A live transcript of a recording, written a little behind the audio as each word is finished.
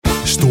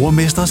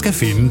Stormester skal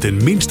finde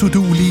den mindst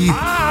uduelige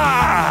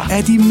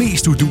af de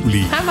mest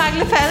uduelige. Hej, Mark.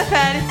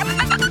 Færdig.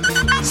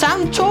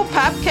 Sammen 2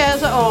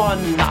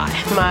 papkasser. Nej,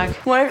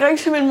 Mark. Må jeg ikke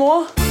ringe til min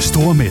mor?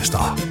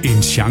 Stormester.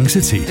 En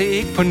chance til. Det er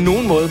ikke på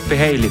nogen måde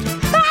behageligt. Nej.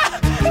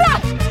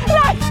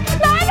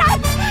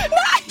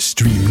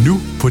 Stream nu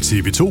på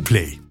TV2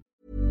 Play.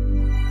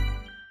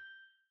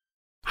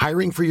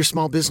 Hiring for your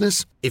small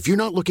business? If you're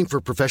not looking for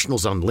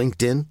professionals on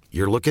LinkedIn,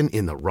 you're looking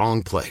in the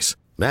wrong place.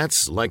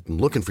 That's like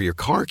looking for your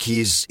car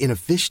keys in a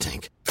fish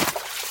tank.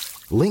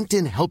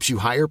 LinkedIn helps you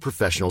hire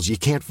professionals you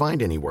can't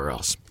find anywhere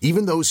else,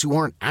 even those who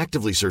aren't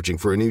actively searching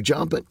for a new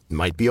job but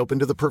might be open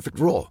to the perfect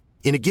role.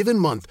 In a given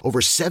month,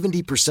 over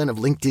 70% of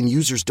LinkedIn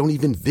users don't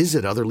even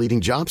visit other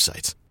leading job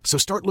sites. So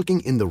start looking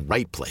in the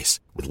right place.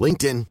 With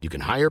LinkedIn, you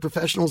can hire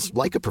professionals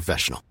like a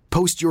professional.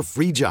 Post your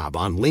free job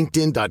on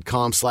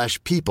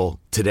linkedin.com/people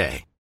today.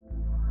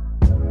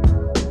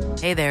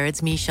 Hey there,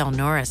 it's Michelle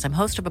Norris. I'm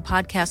host of a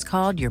podcast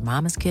called Your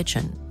Mama's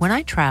Kitchen. When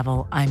I travel,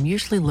 I'm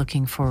usually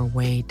looking for a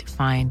way to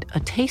find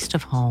a taste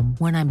of home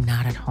when I'm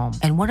not at home.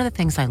 And one of the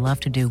things I love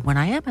to do when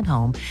I am at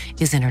home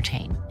is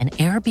entertain. And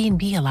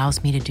Airbnb allows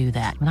me to do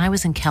that. When I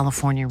was in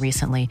California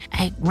recently,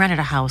 I rented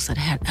a house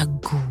that had a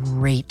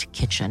great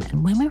kitchen. And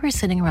when we were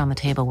sitting around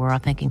the table, we were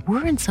all thinking,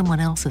 we're in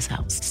someone else's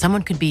house.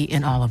 Someone could be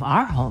in all of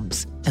our homes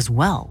as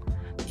well.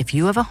 If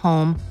you have a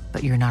home,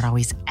 but you're not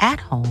always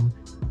at home,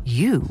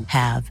 you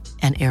have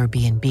an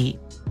Airbnb.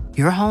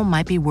 Your home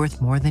might be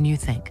worth more than you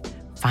think.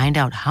 Find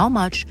out how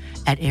much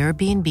at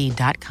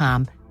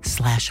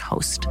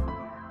airbnb.com/host.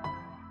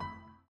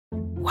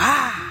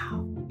 Wow.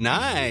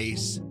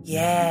 Nice.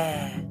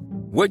 Yeah.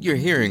 What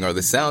you're hearing are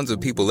the sounds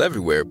of people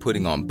everywhere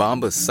putting on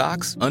Bombas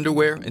socks,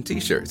 underwear, and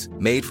T-shirts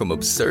made from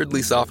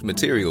absurdly soft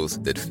materials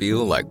that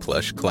feel like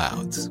plush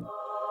clouds.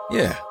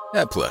 Yeah,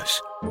 that plush.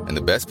 And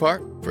the best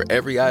part? For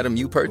every item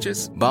you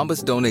purchase,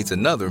 Bombas donates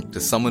another to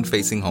someone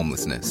facing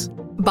homelessness.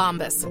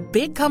 Bombas.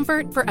 Big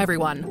comfort for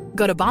everyone.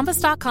 Go to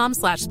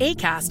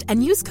bombas.com/ACAST and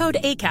use code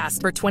ACAST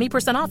for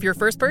 20% off your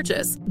first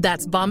purchase.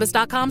 That's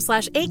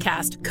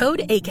bombas.com/ACAST.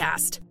 Code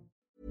ACAST.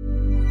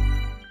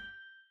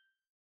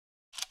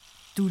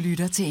 Du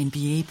lytter til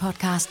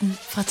NBA-podcasten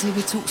fra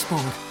TV2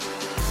 Sport.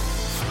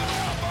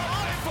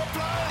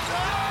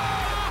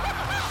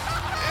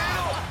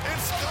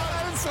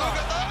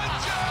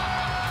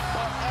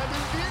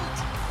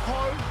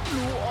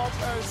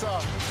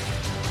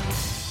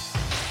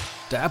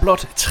 Der er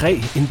blot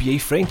 3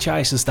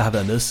 NBA-franchises, der har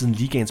været med siden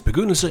ligaens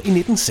begyndelse i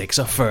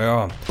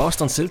 1946.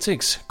 Boston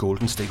Celtics,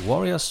 Golden State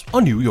Warriors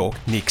og New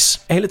York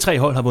Knicks. Alle 3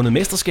 hold har vundet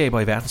mesterskaber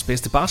i verdens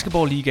bedste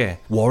basketballliga.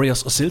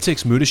 Warriors og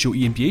Celtics mødtes jo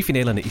i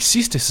NBA-finalerne i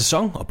sidste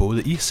sæson, og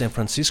både i San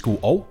Francisco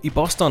og i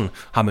Boston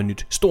har man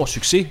nyt stor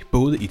succes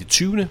både i det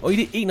 20. og i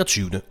det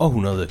 21.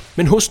 århundrede.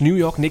 Men hos New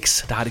York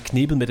Knicks, der har det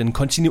knebet med den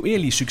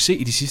kontinuerlige succes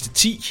i de sidste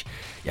 10,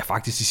 ja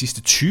faktisk de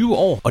sidste 20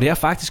 år, og det er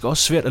faktisk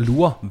også svært at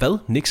lure, hvad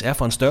Knicks er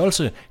for en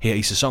størrelse her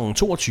i sæsonen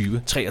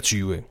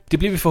 22-23. Det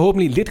bliver vi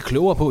forhåbentlig lidt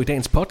klogere på i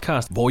dagens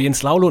podcast, hvor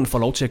Jens Lavlund får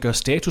lov til at gøre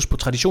status på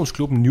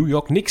traditionsklubben New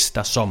York Knicks,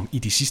 der som i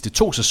de sidste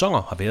 2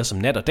 sæsoner har været som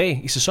nat og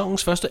dag i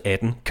sæsonens første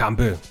 18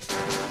 kampe.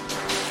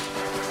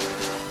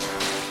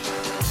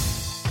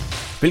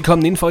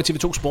 Velkommen indenfor i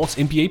TV2 Sports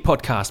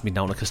NBA-podcast. Mit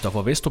navn er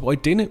Christoffer Vestrup, og i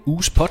denne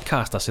uges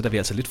podcast, der sætter vi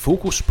altså lidt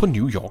fokus på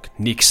New York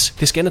Knicks.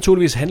 Det skal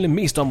naturligvis handle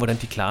mest om, hvordan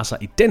de klarer sig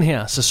i den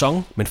her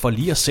sæson, men for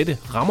lige at sætte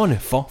rammerne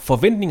for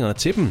forventningerne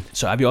til dem,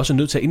 så er vi også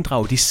nødt til at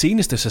inddrage de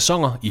seneste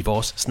sæsoner i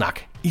vores snak.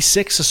 I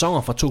 6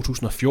 sæsoner fra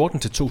 2014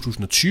 til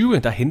 2020,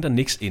 der henter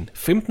Knicks en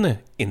 15.,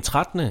 en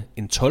 13.,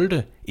 en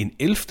 12., en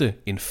 11.,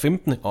 en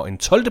 15. og en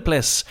 12.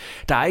 plads.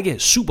 Der er ikke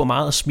super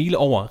meget at smile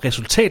over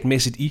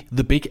resultatmæssigt i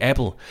The Big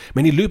Apple,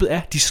 men i løbet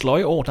af de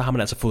sløje år, der har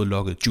man altså fået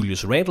lukket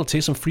Julius Randle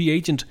til som free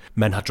agent.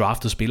 Man har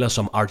draftet spillere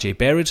som RJ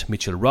Barrett,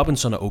 Mitchell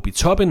Robinson og Obi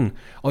Toppin,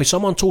 og i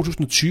sommeren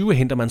 2020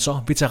 henter man så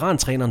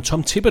veterantræneren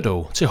Tom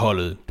Thibodeau til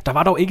holdet. Der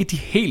var dog ikke de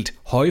helt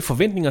høje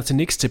forventninger til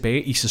Knicks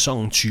tilbage i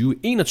sæsonen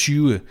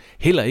 2021,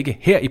 heller ikke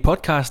her i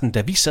podcasten,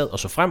 da vi sad og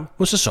så frem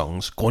mod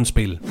sæsonens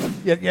grundspil.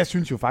 Jeg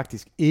synes jo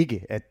faktisk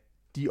ikke, at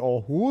de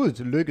overhovedet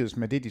lykkedes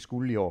med det, de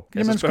skulle i år.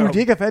 Jamen skulle de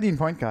ikke have fat i en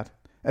point guard?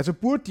 Altså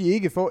burde de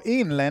ikke få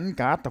en eller anden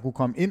guard, der kunne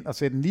komme ind og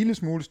sætte en lille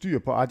smule styr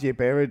på RJ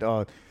Barrett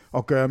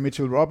og gøre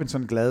Mitchell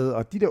Robinson glad,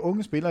 og de der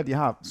unge spillere, de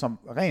har, som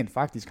rent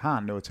faktisk har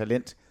noget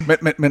talent.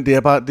 Men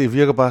det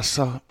virker bare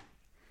så...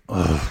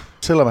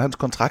 Selvom hans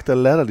kontrakt er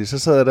latterlig, så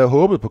sad jeg der og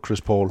håbede på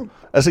Chris Paul.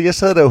 Altså jeg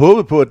sad der og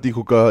håbede på, at de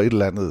kunne gøre et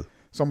eller andet.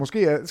 Så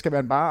måske skal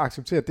man bare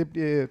acceptere, at det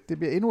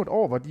bliver endnu et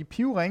år, hvor de er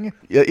pivringe.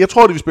 Jeg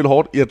tror, de vil spille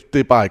hårdt. Det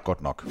er bare ikke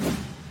godt nok.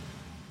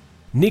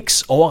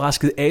 Knicks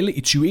overraskede alle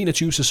i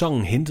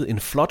 2021-sæsonen, hentede en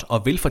flot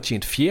og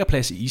velfortjent 4.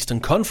 plads i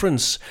Eastern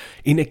Conference.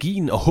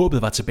 Energien og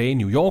håbet var tilbage i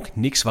New York.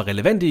 Knicks var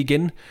relevante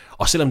igen,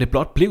 og selvom det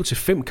blot blev til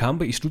 5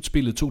 kampe i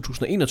slutspillet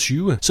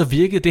 2021, så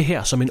virkede det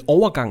her som en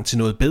overgang til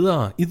noget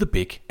bedre i The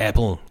Big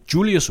Apple.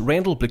 Julius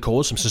Randle blev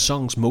kåret som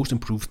sæsonens Most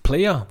Improved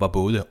Player, var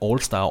både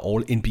All-Star og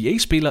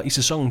All-NBA-spiller i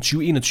sæsonen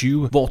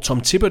 2021, hvor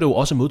Tom Thibodeau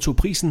også modtog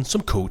prisen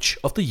som Coach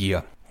of the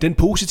Year. Den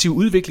positive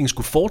udvikling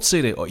skulle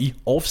fortsætte, og i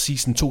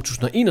off-season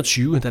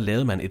 2021, der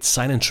lavede man et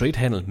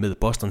sign-and-trade-handel med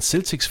Boston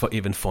Celtics for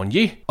Evan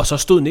Fournier, og så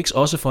stod Knicks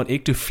også for en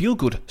ægte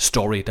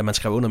feel-good-story, da man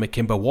skrev under med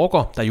Kemba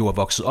Walker, der jo er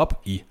vokset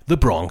op i The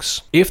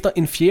Bronx. Efter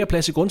en 4.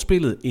 plads i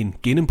grundspillet, en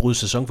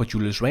gennembrudssæson for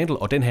Julius Randle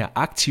og den her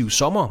aktive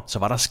sommer, så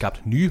var der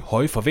skabt nye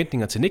høje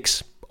forventninger til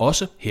Knicks,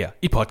 også her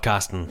i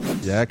podcasten.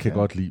 Jeg kan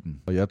godt lide dem,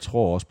 og jeg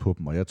tror også på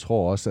dem, og jeg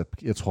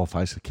tror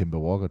faktisk, at Kemba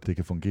Walker, det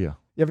kan fungere.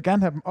 Jeg vil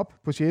gerne have dem op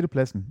på 6.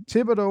 pladsen.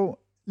 Thibodeau,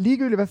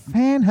 ligegyldigt hvad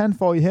fanden han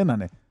får i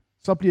hænderne,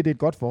 så bliver det et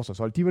godt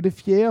forsvarshold. De var det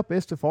 4.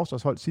 bedste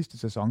forsvarshold sidste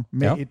sæson,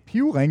 med et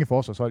pivringe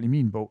forsvarshold i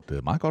min bog. Det er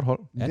et meget godt hold.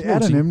 Ja, det er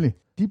det nemlig.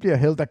 De bliver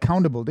held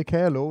accountable, det kan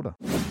jeg love dig.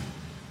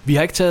 Vi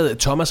har ikke taget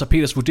Thomas og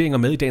Peters vurderinger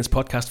med i dagens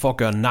podcast for at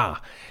gøre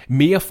nar.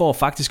 Mere for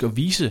faktisk at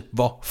vise,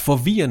 hvor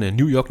forvirrende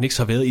New York Knicks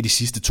har været i de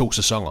sidste 2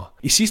 sæsoner.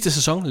 I sidste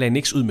sæson lagde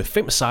Knicks ud med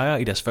 5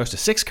 sejre i deres første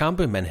 6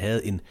 kampe. Man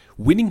havde en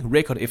winning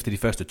record efter de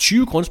første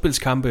 20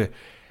 grundspilskampe.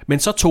 Men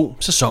så tog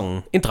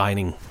sæsonen en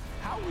drejning.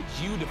 How would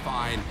you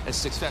define a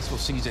successful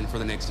season for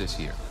the Knicks this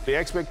year? The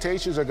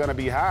expectations are going to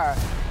be high,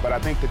 but I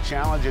think the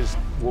challenges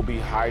will be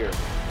higher.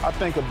 I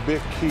think a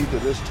big key to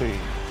this team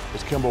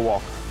is Kemba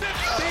Walker.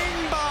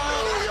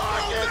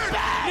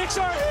 Knicks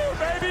are here,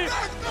 baby!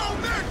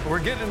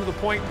 We're getting to the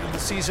point in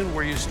the season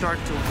where you start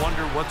to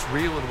wonder what's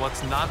real and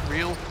what's not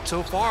real.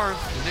 So far,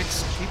 the Knicks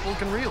keep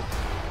looking real.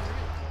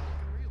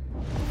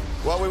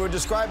 Well, we would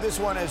describe this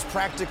one as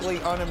practically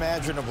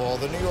unimaginable.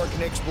 The New York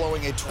Knicks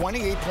blowing a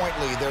 28-point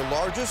lead, their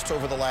largest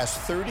over the last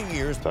 30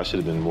 years. I should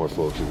have been more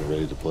focused and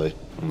ready to play.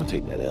 I'm going to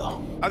take that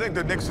L. I think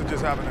the Knicks are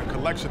just having a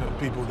collection of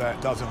people that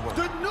doesn't work.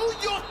 The New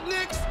York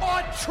Knicks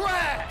are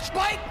trash.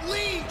 Spike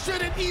Lee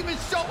shouldn't even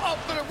show up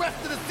for the rest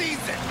of the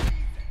season.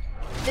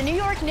 The New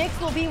York Knicks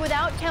will be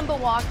without Kemba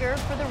Walker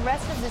for the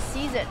rest of the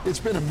season.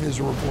 It's been a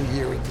miserable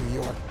year in New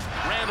York.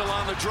 Randle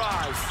on the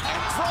drive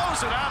and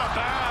throws it out of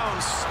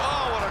bounds.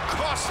 Oh, what a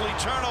costly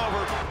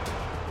turnover.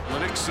 The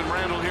Knicks and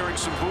Randle hearing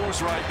some boos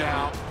right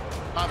now.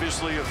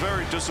 Obviously a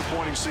very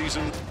disappointing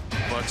season,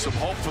 but some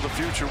hope for the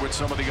future with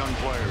some of the young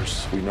players.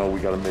 We know we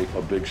got to make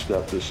a big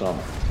step this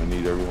summer. We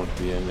need everyone to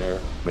be in there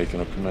making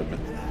a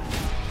commitment.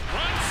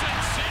 Brunson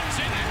sends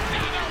in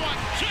another one.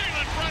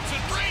 Jalen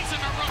Brunson brings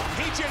in a run.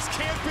 He just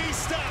can't be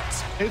stopped.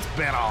 It's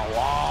been a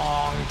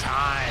long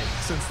time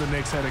since the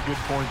Knicks had a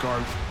good point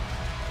guard.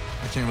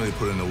 I can't really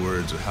put into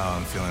words of how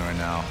I'm feeling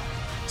right now.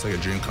 It's like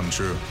a dream come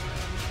true.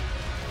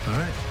 All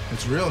right,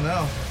 it's real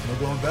now. No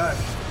going back.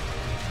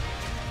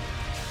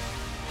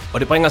 Og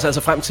det bringer os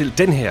altså frem til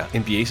den her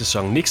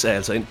NBA-sæson. Knicks er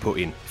altså ind på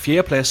en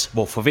 4. plads,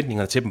 hvor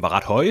forventningerne til dem var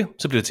ret høje.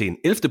 Så blev det til en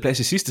 11. plads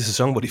i sidste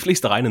sæson, hvor de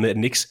fleste regnede med, at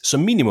Knicks som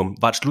minimum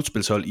var et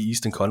slutspilshold i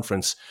Eastern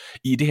Conference.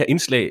 I det her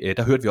indslag,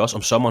 der hørte vi også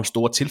om sommerens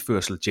store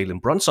tilførsel,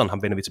 Jalen Brunson.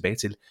 Ham vender vi tilbage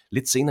til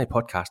lidt senere i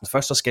podcasten.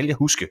 Først så skal jeg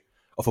huske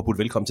at få budt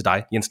velkommen til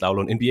dig, Jens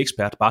Lavlund,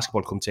 NBA-ekspert,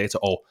 basketballkommentator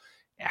og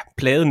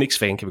plade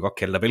Knicks-fan, kan vi godt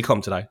kalde dig.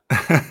 Velkommen til dig.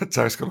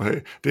 Tak skal du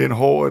have. Det er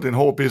en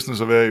hård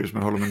business at være i, hvis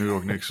man holder med New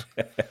York Knicks.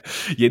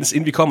 Jens,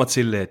 inden vi kommer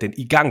til den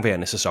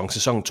igangværende sæson 22-23,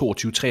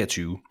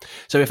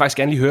 så vil jeg faktisk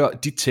gerne lige høre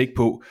dit take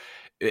på,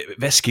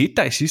 hvad skete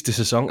der i sidste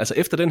sæson? Altså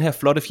efter den her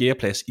flotte 4.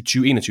 plads i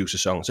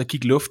 2021-sæsonen, så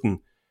gik luften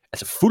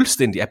altså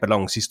fuldstændig af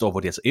ballonen sidste år, hvor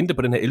de altså endte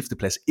på den her 11.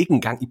 plads, ikke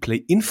engang i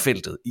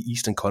play-in-feltet i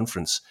Eastern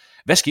Conference.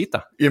 Hvad skete der?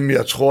 Jamen,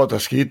 jeg tror, der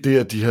skete det,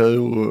 at de havde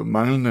jo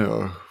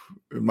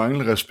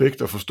manglende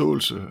respekt og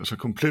forståelse, altså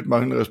komplet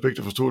manglende respekt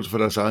og forståelse for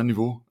deres eget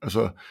niveau.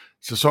 Altså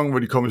sæsonen, hvor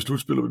de kom i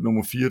slutspillet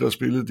nummer 4, der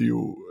spillede de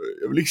jo,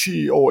 jeg vil ikke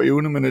sige over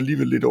evne, men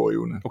alligevel lidt over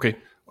evne. Okay.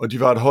 Og de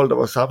var et hold, der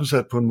var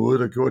sammensat på en måde,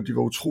 der gjorde, at de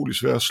var utrolig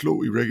svære at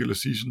slå i regular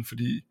season,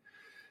 fordi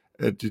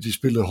at de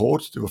spillede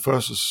hårdt. Det var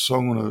første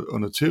sæson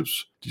under Tibbs.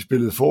 De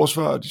spillede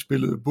forsvar, de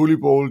spillede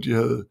bully-ball, de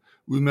havde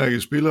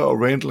udmærkede spillere,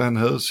 og Randle, han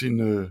havde sin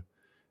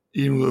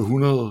 1 ud af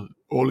 100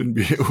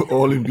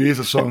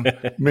 All-NBA-sæson.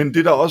 Men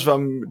det, der også var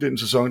den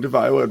sæson, det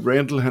var jo, at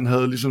Randle, han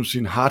havde ligesom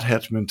sin hard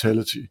hat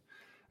mentality.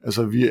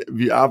 Altså,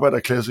 vi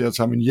arbejderklasse, jeg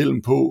tager min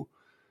hjelm på,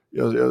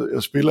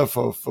 jeg spiller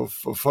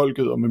for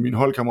folket og med mine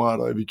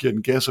holdkammerater, og vi giver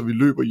den gas, og vi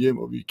løber hjem,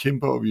 og vi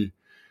kæmper, og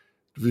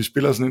vi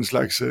spiller sådan en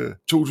slags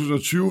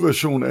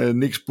 2020-version af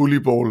Knicks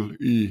Bullyball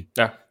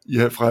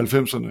fra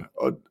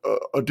 90'erne.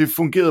 Og det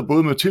fungerede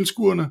både med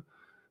tilskuerne,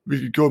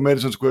 hvilket gjorde, at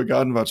Madison Square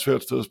Garden var et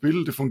svært sted at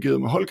spille. Det fungerede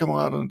med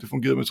holdkammeraterne, det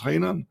fungerede med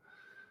træneren.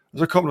 Og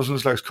så kom der sådan en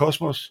slags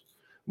kosmos,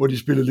 hvor de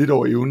spillede lidt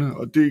over evne.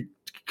 Og det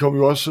kom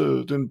jo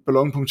også, den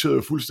ballon punkterede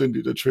jo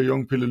fuldstændig, da Trae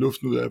Young pillede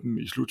luften ud af dem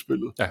i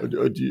slutspillet. Ja.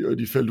 Og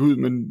de faldt ud,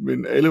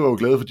 men alle var jo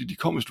glade, fordi de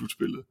kom i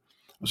slutspillet.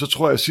 Og så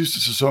tror jeg, at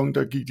sidste sæson,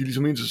 der gik de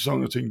ligesom ind til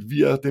sæsonen og tænkte,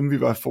 vi er dem,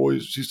 vi var for i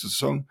sidste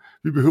sæson.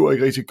 Vi behøver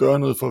ikke rigtig gøre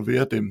noget for at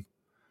være dem.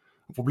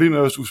 Og problemet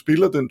er, at hvis du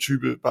spiller den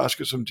type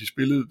basket, som de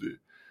spillede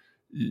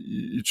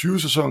i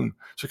 20-sæsonen,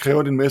 så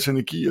kræver det en masse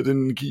energi, og den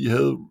energi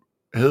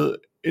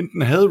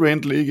enten havde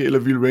Randle ikke, eller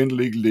ville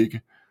Randle ikke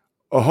ligge.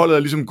 Og holdet er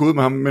ligesom gået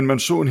med ham, men man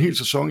så en hel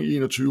sæson i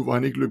 21, hvor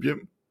han ikke løb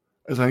hjem.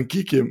 Altså han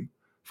gik hjem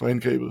for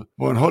angrebet,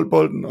 hvor han holdt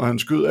bolden, og han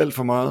skød alt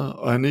for meget,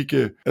 og han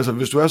ikke... Altså,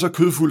 hvis du er så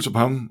kødfuld som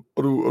ham,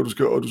 og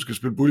du skal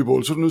spille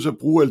volleyball, så er du nødt til at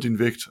bruge al din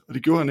vægt, og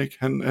det gjorde han ikke.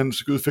 Han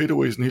skød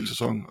fadeaways en hel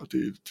sæson, og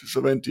så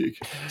vandt de ikke.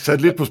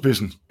 Sat lidt på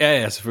spidsen.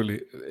 Ja, selvfølgelig.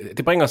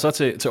 Det bringer os så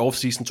til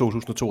off-season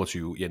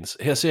 2022, Jens.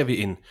 Her ser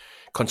vi en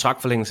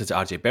kontraktforlængelse til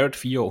RJ Barrett,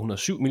 4 år,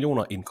 107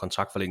 millioner. En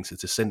kontraktforlængelse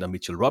til center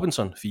Mitchell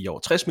Robinson, 4 år,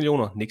 60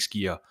 millioner. Knicks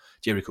giver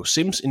Jericho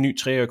Sims en ny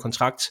 3-årig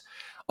kontrakt.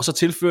 Og så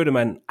tilførte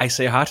man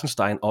Isaiah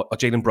Hartenstein og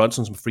Jalen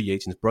Brunson som free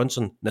agents.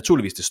 Brunson,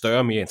 naturligvis det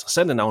større, mere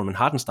interessante navn, men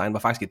Hartenstein var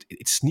faktisk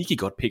et sneaky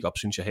godt pick-up,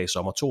 synes jeg, her i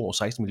sommer. 2 år,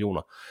 16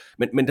 millioner.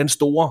 Men den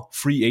store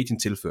free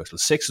agent tilførsel,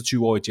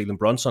 26-årige Jalen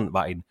Brunson,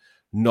 var en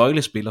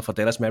nøglespiller for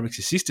Dallas Mavericks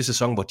i sidste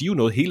sæson, hvor de jo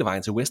nåede hele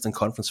vejen til Western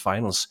Conference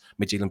Finals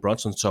med Jalen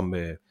Brunson som,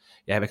 hvad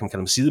kan man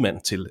kalde ham, sidemand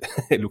til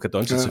Luka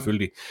Doncic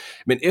selvfølgelig.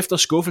 Men efter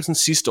skuffelsen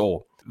sidste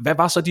år, hvad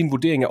var så din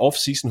vurdering af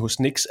off-season hos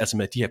Knicks, altså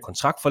med de her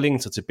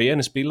kontraktforlængelser til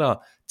bærende spillere,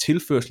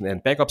 tilførselen af en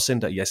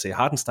backup-center i Isaiah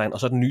Hartenstein, og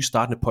så den nye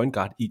startende point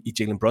guard i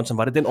Jalen Brunson?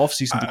 Var det den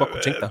off-season, du godt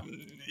kunne tænke dig?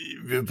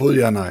 Både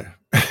ja og nej,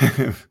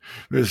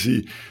 vil jeg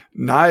sige.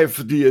 Nej,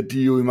 fordi at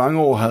de jo i mange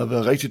år havde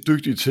været rigtig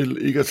dygtige til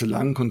ikke at tage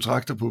lange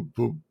kontrakter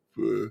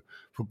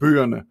på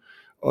bøgerne,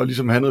 og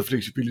ligesom have noget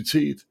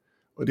fleksibilitet.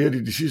 Og det er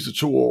de sidste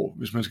 2 år,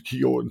 hvis man skal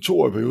kigge over den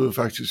 2-årige periode,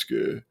 faktisk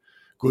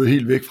gået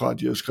helt væk fra, at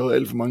de har skrevet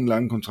alt for mange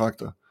lange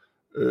kontrakter,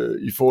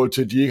 i forhold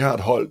til, at de ikke har et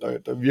hold,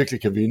 der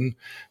virkelig kan vinde.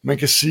 Man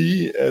kan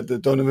sige, at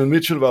Donovan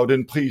Mitchell var jo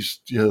den pris,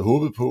 de havde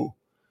håbet på.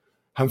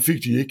 Ham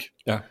fik de ikke.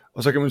 Ja.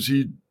 Og så kan man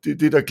sige,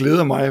 det der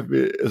glæder mig,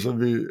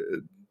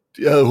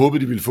 jeg havde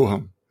håbet, de ville få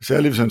ham.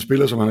 Særligt hvis han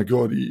spiller, som han har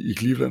gjort i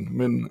Cleveland.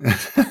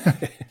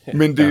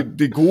 Men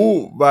det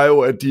gode var jo,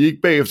 at de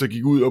ikke bagefter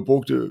gik ud og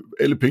brugte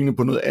alle pengene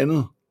på noget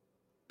andet,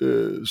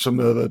 som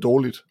havde været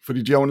dårligt.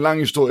 Fordi de har jo en lang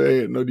historie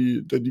af,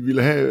 da de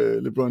ville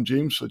have LeBron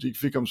James, og de ikke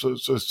fik ham,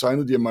 så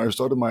signede de Amari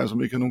Stoudemire,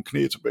 som ikke havde nogen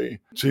knæ tilbage,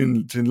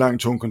 til en lang,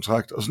 tung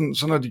kontrakt. Og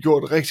sådan har de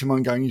gjort rigtig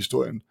mange gange i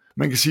historien.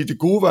 Man kan sige, at det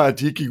gode var, at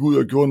de ikke gik ud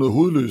og gjorde noget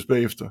hovedløst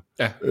bagefter.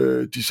 Ja.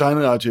 De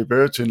signede RJ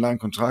Barrett til en lang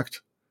kontrakt.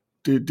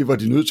 Det var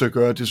de nødt til at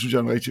gøre. Det synes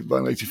jeg var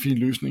en rigtig fin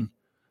løsning.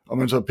 Og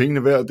man så er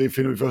pengene værd, det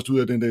finder vi først ud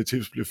af, den dag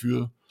Tips bliver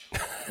fyret.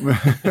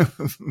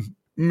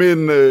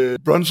 Men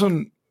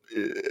Brunson,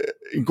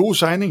 en god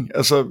signing.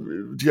 Altså,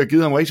 de har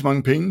givet ham rigtig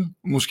mange penge,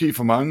 måske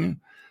for mange.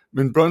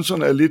 Men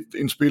Brunson er lidt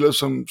en spiller,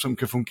 som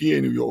kan fungere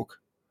i New York.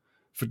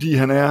 Fordi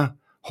han er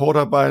hårdt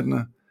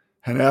arbejdende.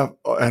 Han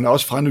er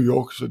også fra New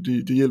York, så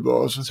det hjælper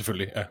også.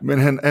 Selvfølgelig, ja. Men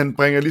han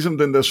bringer ligesom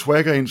den der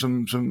swagger ind,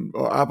 som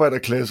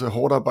arbejderklasse,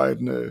 hårdt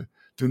arbejdende,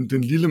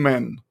 den lille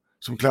mand,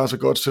 som klarer sig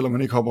godt, selvom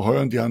han ikke hopper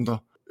højere end de andre,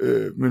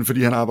 men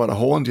fordi han arbejder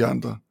hårdere end de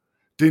andre.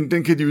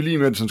 Den kan de jo lige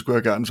med, som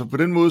skulle have gerne. Så på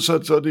den måde, så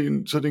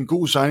er det en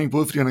god signing,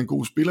 både fordi han er en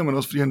god spiller, men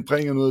også fordi han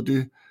bringer noget af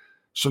det,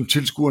 som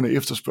tilskuerne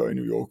efterspørger i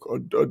New York. Og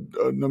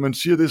når man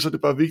siger det, så er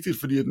det bare vigtigt,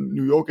 fordi at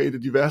New York er et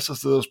af de værste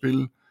steder at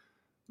spille,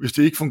 hvis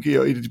det ikke fungerer,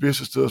 og et af de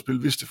bedste steder at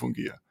spille, hvis det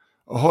fungerer.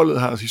 Og holdet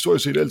har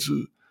historisk set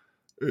altid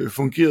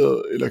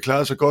fungeret eller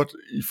klaret sig godt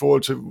i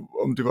forhold til,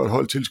 om det var et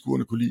hold,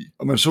 tilskuerne kunne lide.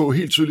 Og man så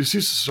helt tydeligt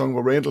sidste sæson,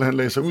 hvor Randall han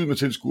lagde sig ud med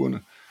tilskuerne,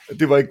 at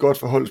det var ikke godt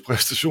for holdets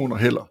præstationer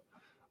heller.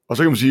 Og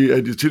så kan man sige,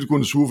 at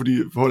tilskuerne sure, fordi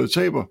holdet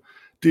taber.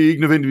 Det er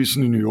ikke nødvendigvis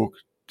sådan i New York.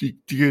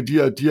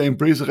 De har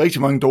embracet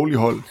rigtig mange dårlige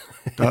hold,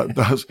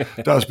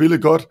 der har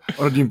spillet godt,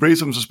 og når de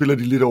embracer dem, så spiller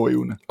de lidt over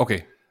evne. Okay.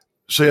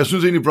 Så jeg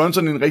synes egentlig,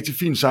 Brunson er en rigtig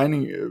fin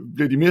signing.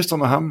 Bliver de mestre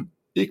med ham?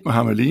 Ikke med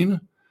ham alene.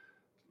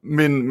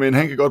 Men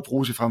han kan godt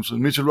bruges i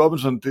fremtiden. Mitchell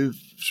Robinson, det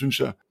synes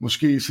jeg,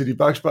 måske set i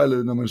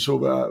bagspejlet, når man så,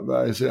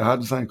 hvad Isaiah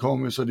Hartenstein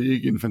kommer med, så er det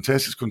ikke en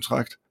fantastisk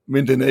kontrakt,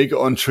 men den er ikke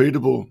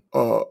untradable.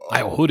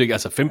 Nej, overhovedet ikke.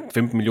 Altså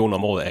 15 millioner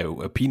om året er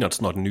jo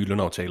peanuts, når den nye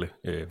lønaftale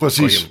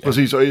Præcis. Og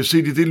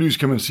set i det lys,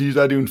 kan man sige,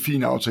 der er det jo en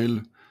fin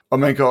aftale. Og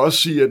man kan også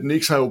sige, at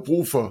Knicks har jo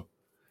brug for,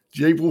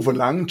 de har ikke brug for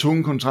lange,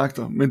 tunge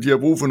kontrakter, men de har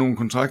brug for nogle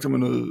kontrakter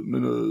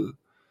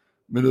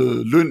med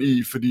noget løn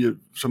i, fordi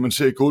som man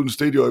ser i Golden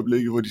State i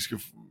øjeblikket, hvor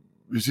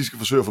hvis de skal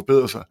forsøge at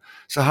forbedre sig,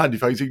 så har de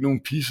faktisk ikke nogen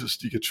pieces,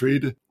 de kan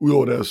trade, ud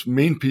over deres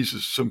main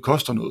pieces, som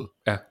koster noget.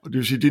 Ja. Og det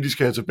vil sige, at det, de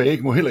skal have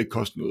tilbage, må heller ikke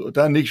koste noget. Og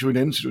der er Knicks jo i en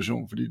anden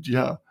situation, fordi de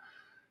har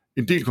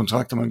en del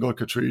kontrakter, man godt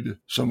kan trade,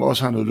 som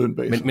også har noget løn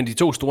bag sig. Men de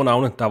 2 store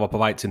navne, der var på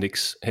vej til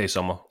Knicks her i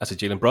sommer, altså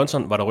Jalen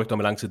Brunson var der rygter om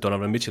i lang tid,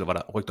 Donovan Mitchell var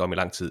der rygter om i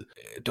lang tid.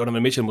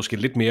 Donovan Mitchell måske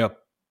lidt mere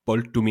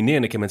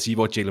bolddominerende, kan man sige,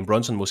 hvor Jalen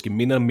Brunson måske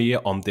minder mere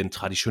om den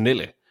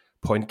traditionelle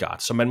point guard,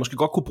 som man måske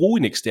godt kunne bruge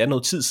i Knicks. Det er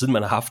noget tid siden,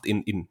 man har haft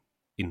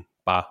en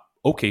bare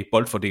okay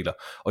boldfordeler.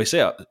 Og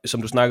især,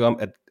 som du snakkede om,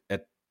 at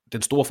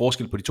den store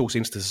forskel på de 2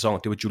 seneste sæsoner,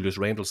 det var Julius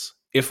Randles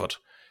effort.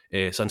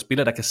 Så en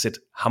spiller, der kan sætte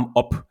ham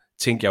op,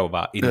 tænker jeg jo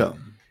var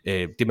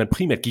det, man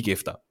primært gik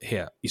efter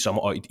her i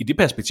sommer. Og i det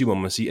perspektiv må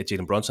man sige, at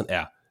Jalen Brunson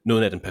er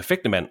noget af den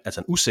perfekte mand,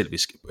 altså en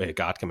uselvisk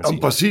guard, kan man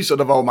sige. Præcis, og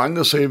der var jo mange,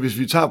 der sagde, hvis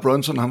vi tager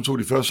Brunson, ham tog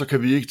de først, så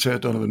kan vi ikke tage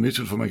Donovan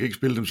Mitchell, for man kan ikke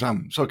spille dem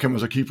sammen. Så kan man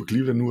så kigge på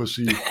Cleveland nu og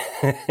sige,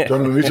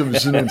 Donovan Mitchell ved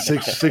siden af en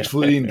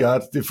 6'1"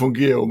 guard, det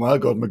fungerer jo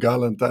meget godt med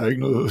Garland, der er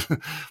ikke noget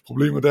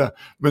problemer der.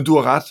 Men du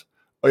har ret,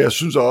 og jeg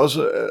synes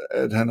også,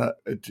 at han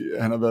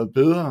har været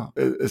bedre.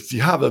 Altså,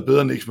 de har været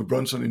bedre Knicks med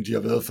Brunson, end de har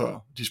været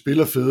før. De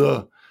spiller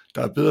federe,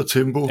 Der er bedre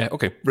tempo. Ja,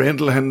 okay.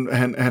 Randall,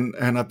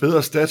 han har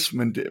bedre stats,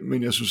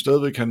 men jeg synes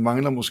stadigvæk, han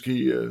mangler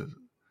måske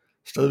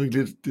stadigvæk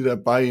lidt det der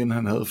buy-in,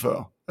 han havde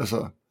før.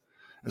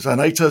 Altså han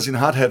har ikke taget sin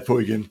hard hat på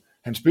igen.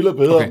 Han spiller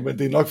bedre, men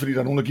det er nok, fordi der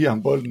er nogen, der giver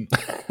ham bolden.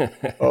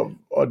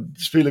 og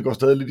spillet går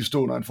stadig lidt i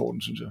stå, når han får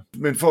den, synes jeg.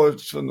 Men for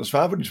sådan at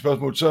svare på de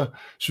spørgsmål, så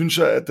synes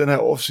jeg, at den her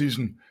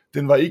offseason,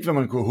 den var ikke, hvad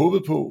man kunne have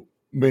håbet på,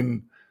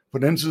 men på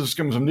den anden side, så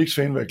skal man som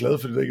Knicks-fan være glad,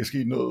 fordi der ikke er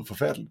sket noget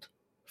forfærdeligt.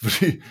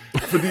 Fordi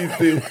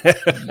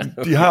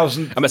de har jo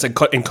sådan... Jamen,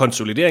 altså en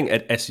konsolidering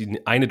af sine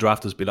egne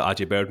draftede spillere,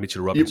 R.J. Barrett,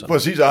 Mitchell Robinson. Ja,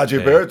 præcis,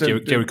 R.J.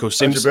 Barrett, Jericho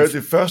Sims. R.J.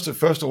 Barrett, det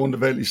første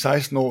rundevalg i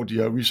 16 år, de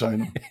har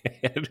resignet.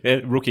 Ja,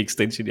 rookie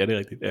extension, ja, det er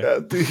rigtigt. Ja,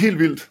 det er helt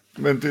vildt,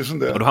 men det er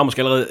sådan der. Og du har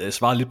måske allerede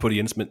svaret lidt på det,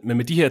 Jens, men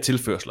med de her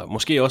tilførsler,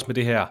 måske også med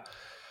det her,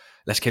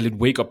 lad os kalde det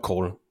et wake-up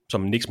call,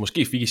 som Knicks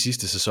måske fik i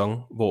sidste sæson,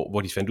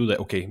 hvor de fandt ud af,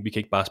 okay, vi kan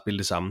ikke bare spille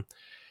det samme.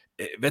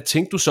 Hvad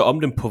tænkte du så om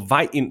dem på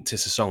vej ind til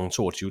sæsonen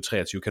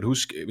 22-23? Kan du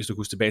huske, hvis du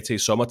kunne tilbage til i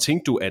sommer,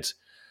 tænkte du, at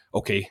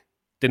okay,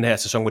 den her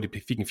sæson, hvor de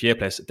fik en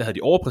fjerdeplads, der havde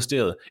de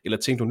overpræsteret, eller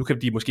tænkte du, nu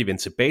kan de måske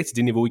vende tilbage til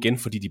det niveau igen,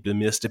 fordi de er blevet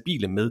mere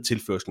stabile med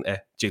tilførslen af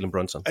Jalen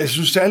Brunson? Jeg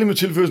synes særligt med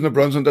tilførslen af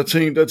Brunson,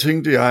 der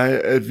tænkte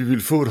jeg, at vi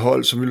ville få et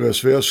hold, som ville være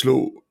svært at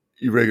slå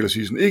i regular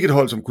season. Ikke et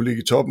hold, som kunne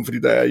ligge i toppen, fordi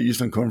der er i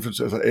Eastern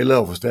Conference, altså alle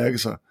har forstærket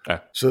sig. Ja.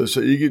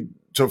 Så ikke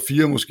top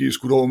 4 måske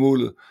skudt over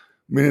målet,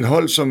 men et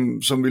hold,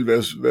 som vil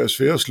være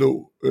svært at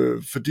slå,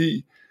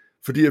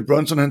 fordi at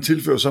Brunson han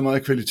tilfører så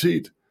meget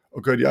kvalitet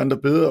og gør de andre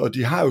bedre, og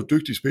de har jo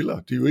dygtige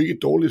spillere. Det er jo ikke et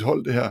dårligt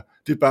hold, det her.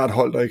 Det er bare et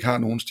hold, der ikke har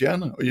nogen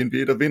stjerner, og i NBA,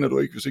 der vinder du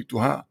ikke, hvis ikke du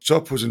har så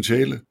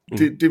potentiale.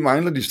 Det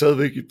mangler de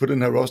stadigvæk på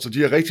den her roster.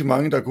 De har rigtig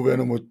mange, der kunne være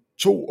nummer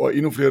 2, og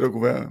endnu flere, der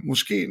kunne være,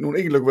 måske nogle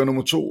enkelte, der kunne være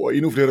nummer 2, og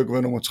endnu flere, der kunne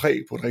være nummer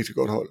 3 på et rigtig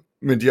godt hold.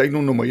 Men de har ikke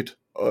nogen nummer 1.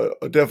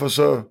 Og derfor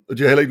så, og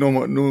de har heller ikke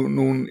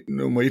nogen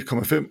nummer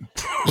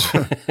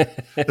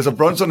 1,5. Altså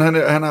Brunson,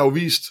 han har jo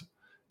vist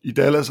i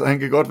Dallas, at han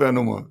kan godt være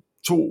nummer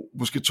 2,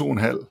 måske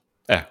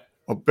 2,5. Ja.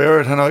 Og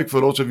Barrett, han har ikke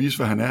fået lov til at vise,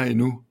 hvad han er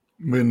endnu,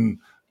 men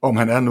om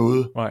han er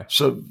noget.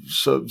 Så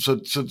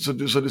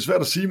det er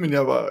svært at sige, men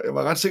jeg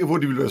var ret sikker på,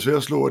 at de ville være svære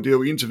at slå, og det er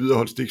jo indtil videre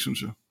holdt stik,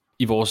 synes jeg.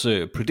 I vores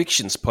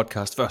Predictions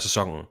podcast før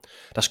sæsonen,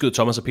 der skød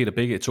Thomas og Peter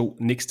begge to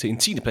Knicks til en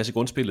 10. plads i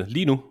grundspillet.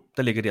 Lige nu,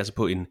 der ligger de altså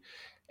på en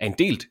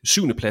delt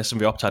 7. plads, som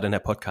vi optager den her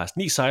podcast.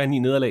 9 sejre, 9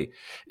 nederlag.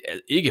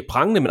 Ikke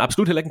prangende, men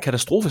absolut heller ikke en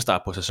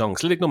katastrofestart på sæsonen.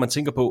 Slet ikke, når man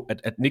tænker på,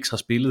 at Knicks har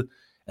spillet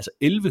altså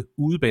 11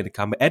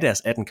 udebanekampe af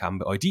deres 18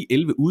 kampe, og i de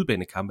 11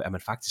 udebanekampe er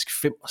man faktisk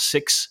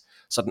 5-6.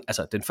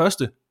 Så den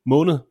første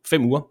måned,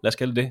 5 uger, lad os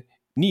kalde det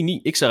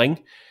 9-9, ikke så ringe.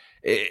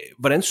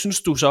 Hvordan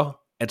synes du så,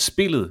 at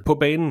spillet på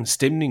banen,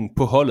 stemningen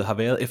på holdet har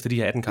været efter de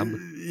her 18 kampe?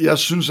 Jeg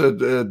synes, at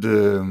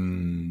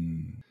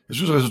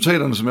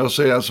resultaterne, som jeg også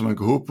sagde, er, som man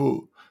kan håbe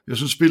på. Jeg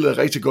synes, spillet er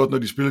rigtig godt, når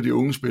de spiller de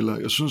unge spillere.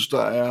 Jeg synes,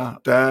 der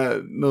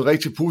er noget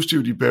rigtig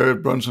positivt i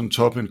Barrett, Brunson,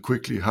 Toppin,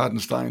 Quickly,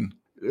 Hartenstein.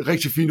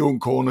 Rigtig fine unge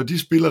kår. Når de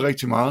spiller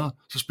rigtig meget,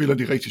 så spiller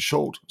de rigtig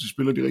sjovt. Så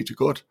spiller de rigtig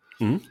godt.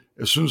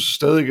 Jeg synes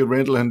stadig, at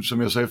Randall, han,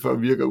 som jeg sagde før,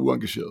 virker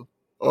uengageret.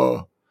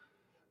 Og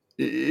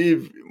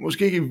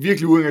måske ikke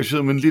virkelig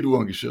uengageret, men lidt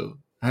uengageret.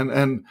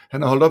 Han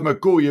har holdt op med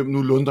at gå hjem,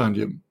 nu lunder han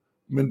hjem.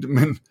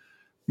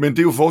 Men det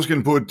er jo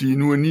forskellen på, at de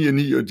nu er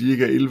 9-9, og de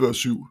ikke er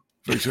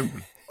 11-7, for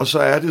eksempel. Og så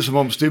er det som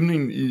om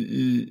stemningen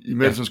i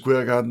Madison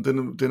Square Garden,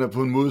 den er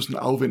på en måde sådan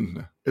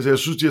afventende. Altså jeg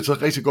synes, de har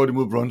taget rigtig godt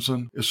imod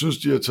Brunson. Jeg synes,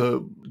 de har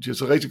taget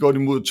rigtig godt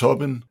imod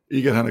Toppin.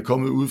 Ikke at han er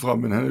kommet udefra,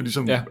 men han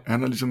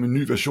er ligesom en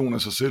ny version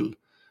af sig selv,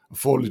 og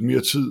får lidt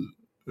mere tid.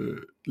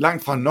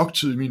 Langt fra nok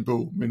tid i min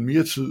bog, men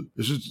mere tid.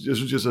 Jeg synes,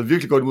 de har taget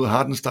virkelig godt imod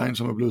Hartenstein,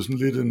 som er blevet sådan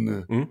lidt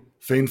en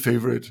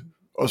fan-favorite.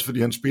 Også fordi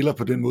han spiller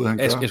på den måde, han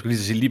gør. Jeg skulle lige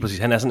sige lige præcis,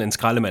 han er sådan en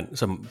skraldemand,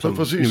 som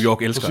præcis, New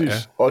York elsker. Ja.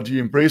 Og de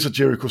embracer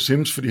Jericho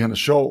Sims, fordi han er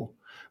sjov.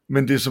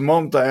 Men det er som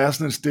om, der er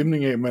sådan en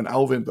stemning af, at man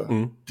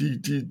afventer.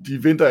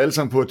 De venter alle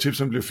sammen på, at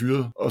Tipson bliver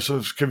fyret, og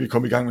så kan vi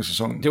komme i gang med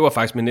sæsonen. Det var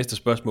faktisk mit næste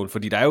spørgsmål,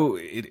 fordi der er jo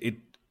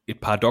et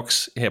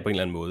paradoks her på en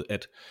eller anden måde,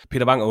 at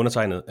Peter Wang og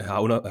undertegnet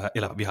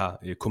vi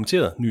har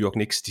kommenteret New York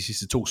Knicks de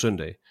sidste 2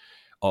 søndage,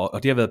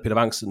 og det har været Peter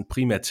Wangs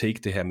primære take,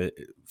 det her med,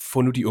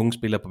 få nu de unge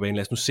spillere på banen,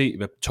 lad os nu se,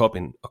 hvad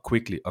Toppin og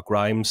Quickly og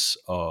Grimes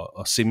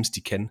og Sims,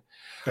 de kan.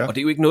 Ja. Og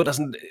det er jo ikke noget, der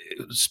sådan,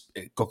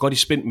 går godt i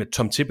spænd med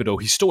Tom Thibodeau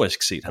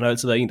historisk set. Han har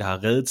altid været en, der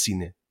har reddet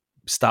sine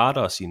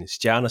starter, sine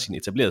stjerner, sine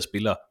etablerede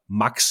spillere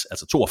max,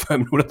 altså 42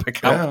 minutter per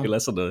kamp, eller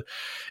sådan noget.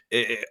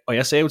 Og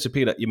jeg sagde jo til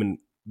Peter, jamen,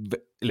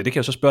 eller det kan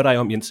jeg så spørge dig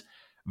om, Jens,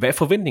 hvad er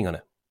forventningerne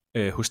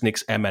hos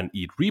Knicks? Er man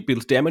i et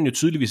rebuild? Det er man jo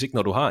tydeligvis ikke,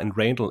 når du har en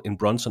Randall, en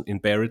Brunson, en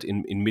Barrett,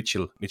 en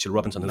Mitchell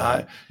Robinson.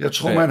 Nej, jeg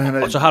tror, han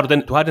er... Og så har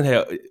du har den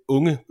her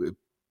unge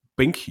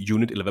bank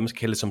unit, eller hvad man skal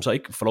kalde det, som så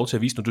ikke får lov til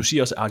at vise, når du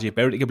siger også, at R.J.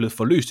 Barrett ikke er blevet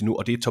forløst endnu,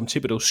 og det er Tom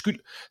Thibodeaus skyld.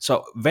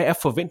 Så hvad er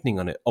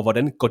forventningerne, og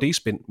hvordan går det i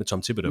spænd med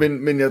Tom Thibodeau?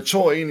 Men jeg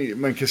tror egentlig,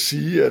 man kan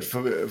sige, at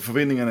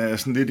forventningerne er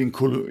sådan lidt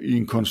i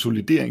en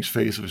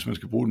konsolideringsfase, hvis man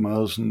skal bruge et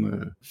meget sådan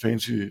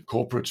fancy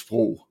corporate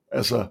sprog.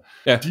 Altså,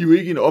 de er jo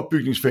ikke i en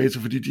opbygningsfase,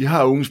 fordi de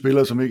har unge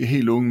spillere, som ikke er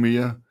helt unge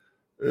mere.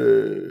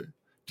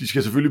 De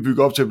skal selvfølgelig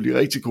bygge op til at blive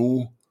rigtig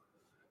gode,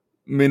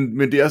 men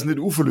det er sådan lidt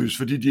uforløst,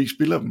 fordi de ikke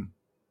spiller dem.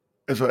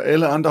 Altså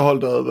alle andre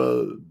hold,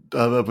 der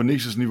havde været på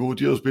Knicks' niveau,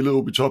 de havde spillet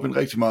Obi Toppin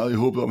rigtig meget i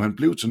håbet om, han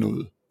blev til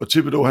noget. Og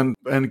Thibodeau,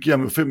 han giver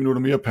ham jo 5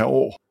 minutter mere per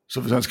år.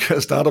 Så hvis han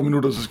skal starte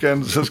minutter, så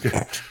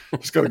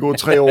skal der gå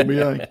 3 år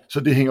mere. Ikke? Så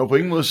det hænger på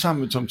ingen måde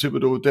sammen med Tom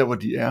Thibodeau, der hvor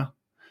de er.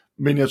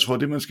 Men jeg tror,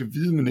 det man skal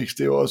vide med Knicks,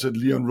 det er jo også, at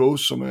Leon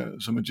Rose, som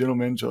er general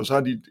manager, og så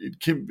har de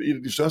et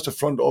af de største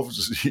front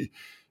offices i.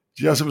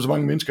 De har simpelthen så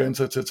mange mennesker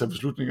ansat til at tage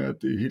beslutninger, at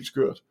det er helt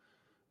skørt.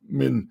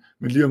 Men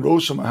Leon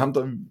Rose, som er ham,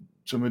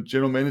 som er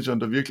general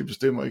manageren, der virkelig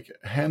bestemmer, ikke?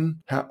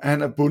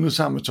 Han er bundet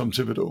sammen med Tom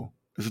Thibodeau.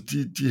 Altså,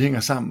 de hænger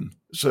sammen.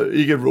 Så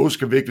ikke at Rose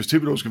skal væk, hvis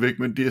Thibodeau skal væk,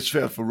 men det er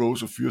svært for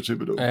Rose at fyre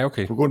Thibodeau. Ja,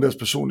 okay. På grund af deres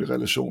personlige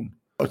relation.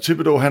 Og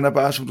Thibodeau, han er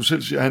bare, som du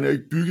selv siger, han er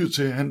ikke bygget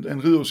til,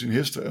 han rider sin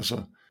heste.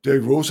 Altså,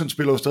 Derrick Rose, han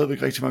spiller jo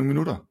stadigvæk rigtig mange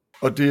minutter.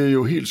 Og det er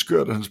jo helt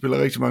skørt, at han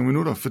spiller rigtig mange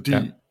minutter, fordi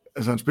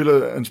altså,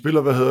 han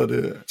spiller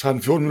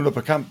 13-14 minutter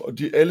per kamp, og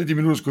alle de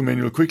minutter skulle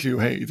Emmanuel Quickley jo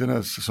have i den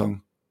her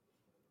sæson.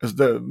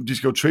 Altså, de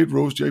skal jo trade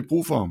Rose, de har ikke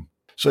brug for ham.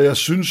 Så jeg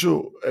synes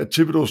jo, at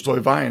Thibodeau står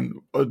i vejen,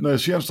 og når jeg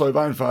siger, at han står i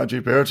vejen for R.J.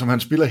 Barrett, som han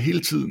spiller hele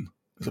tiden,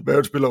 altså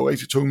Barrett spiller jo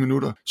rigtig tunge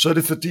minutter, så er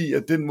det fordi,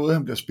 at den måde,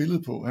 han bliver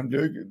spillet på,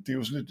 det er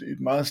jo sådan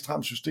et meget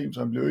stramt system,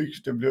 så den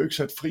bliver jo ikke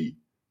sat fri.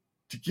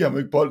 De giver ham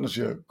ikke bolden og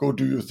siger, go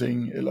do your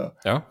thing, eller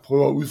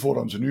prøver at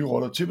udfordre ham til nye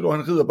roller. Thibodeau,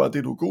 han rider bare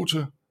det, du er god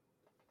til.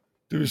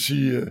 Det vil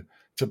sige,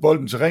 tage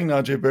bolden til ringen,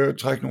 R.J. Barrett,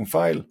 trække nogle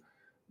fejl,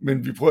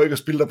 men vi prøver ikke at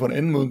spille dig på en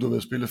anden måde, end du har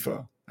været spillet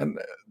før.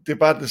 Det er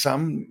bare det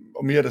samme,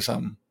 og mere det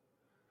samme.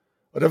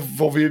 Og derfor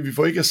får vi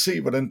får ikke at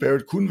se, hvordan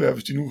Barrett kunne være,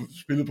 hvis de nu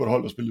spillede på et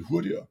hold, der spillede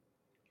hurtigere.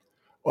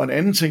 Og en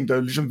anden ting,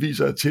 der ligesom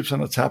viser, at Tips han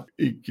har tabt,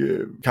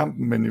 ikke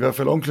kampen, men i hvert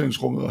fald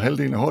omklædningsrummet og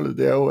halvdelen af holdet,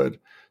 det er jo, at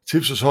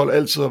Tips' hold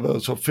altid har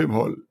været top 5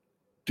 hold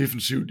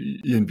defensivt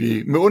i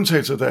NBA. Med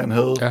undtagelse, da han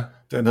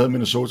havde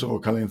Minnesota, hvor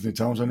Karl Anthony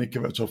Towns han ikke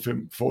kan være top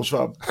 5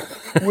 forsvar.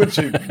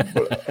 Uanset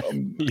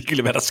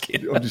ligegyldigt hvad der sker.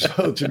 Om de så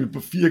havde på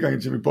 4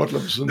 gange Jimmy Butler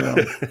på siden af ham.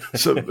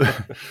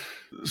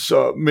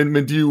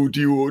 Men de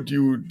er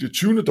jo det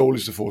 20.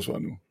 dårligste forsvar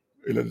nu.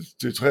 Eller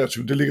det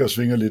 23. Det ligger og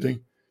svinger lidt, ikke?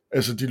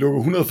 Altså, de lukker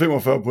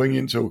 145 point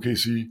ind til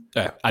OKC.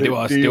 Ja, det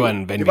var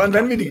en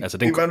vanvittig. Altså,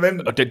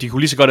 og de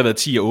kunne lige så godt have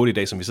været 10-8 i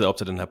dag, som vi sidder op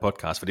til den her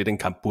podcast, for det er den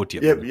kamp, burde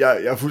de have vundet.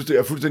 Jeg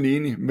er fuldstændig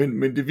enig,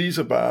 men det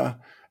viser bare,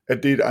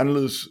 at det er et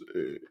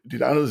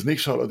anderledes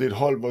Knicks-hold, og det er et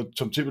hold, hvor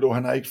Tom Thibodeau,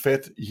 han har ikke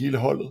fat i hele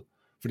holdet,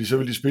 fordi så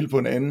vil de spille på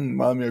en anden,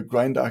 meget mere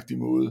grindagtig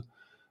måde,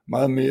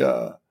 meget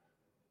mere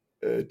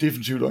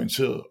defensivt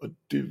orienteret, og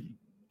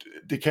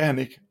det kan han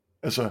ikke.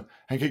 Altså,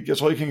 jeg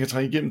tror ikke, han kan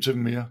trænge igennem til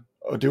dem mere.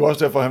 Og det er jo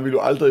også derfor, han ville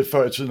jo aldrig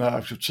før i tiden have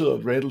accepteret,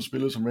 at Randle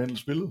spillede, som Randle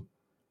spillede.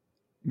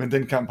 Men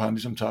den kamp har han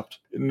ligesom tabt.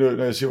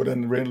 Når jeg siger,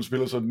 hvordan Randle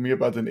spiller, så er det mere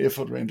bare den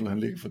effort, Randle han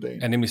lægger for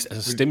dagen. Ja, nemlig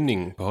altså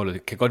stemningen på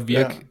holdet kan godt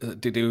virke. Ja.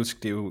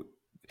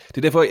 Det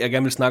er derfor, jeg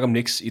gerne vil snakke om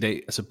Knicks i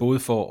dag. Altså både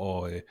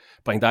for at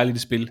bringe dig lidt i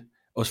spil,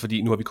 også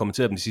fordi nu har vi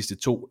kommenteret dem de sidste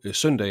 2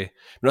 søndage,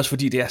 men også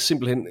fordi det er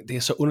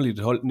simpelthen så underligt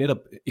et hold, netop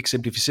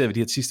eksemplificeret ved de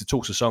her sidste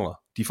 2 sæsoner.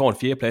 De får en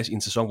 4. plads i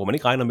en sæson, hvor man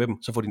ikke regner med dem,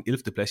 så får de en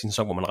 11. plads i en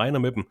sæson, hvor man regner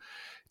med dem.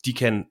 De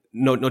kan,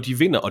 når de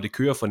vinder, og det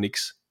kører for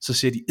Knicks, så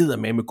ser de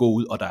eddermame gå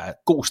ud, og der er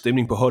god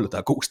stemning på holdet, der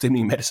er god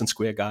stemning i Madison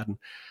Square Garden.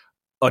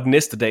 Og den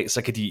næste dag,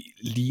 så kan de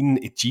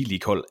ligne et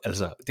G-League-hold.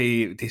 Altså,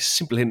 det er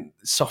simpelthen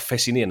så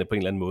fascinerende på en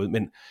eller anden måde.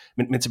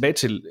 Men tilbage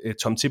til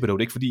Tom Thibodeau,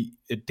 det er ikke fordi,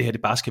 det her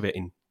det bare skal være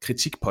en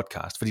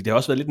kritik-podcast, fordi det har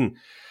også været lidt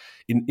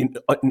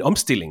en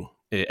omstilling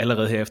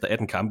allerede her efter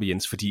 18 kampe,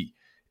 Jens, fordi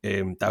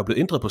der er jo blevet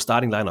ændret på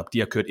starting lineup. De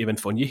har kørt Evan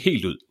Fournier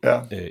helt ud.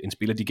 Ja. En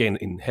spiller, de gav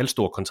en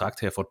halvstor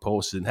kontrakt her for et par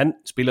år siden. Han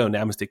spiller jo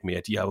nærmest ikke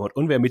mere. De har jo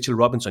undværet Mitchell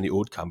Robinson i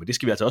 8 kampe. Det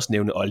skal vi altså også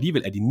nævne. Og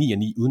alligevel er de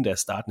 9-9 uden deres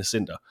startende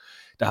center.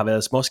 Der har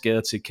været små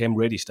skader til Cam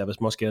Reddish. Der har været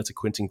små skader til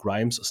Quentin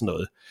Grimes og sådan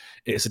noget.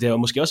 Så det har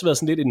måske også været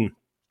sådan lidt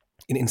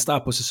en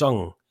start på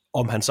sæsonen,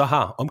 om han så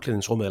har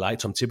omklædningsrummet eller ej,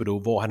 Tom Thibodeau,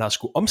 hvor han har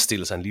skulle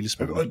omstille sig en lille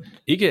smule.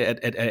 Ikke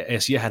at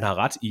jeg siger, at han har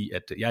ret i,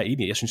 at jeg er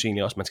enig. Jeg synes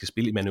egentlig også, at man skal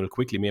spille Emmanuel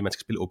Quickley mere, man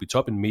skal spille Obi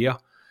Toppin mere,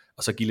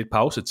 og så give lidt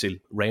pause til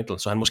Randle,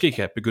 så han måske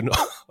kan begynde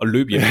at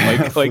løbe hjem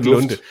og ikke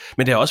lunde.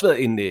 Men det har også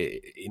været en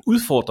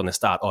udfordrende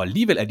start, og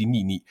alligevel er de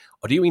 9-9,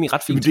 og det er jo egentlig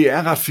ret fint. Men det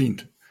er ret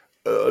fint.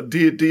 Og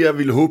det jeg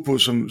ville håbe på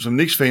som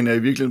Knicks-fan er i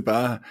virkeligheden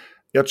bare,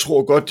 jeg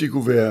tror godt, de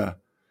kunne være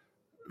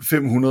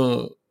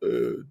 500,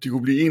 de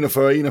kunne blive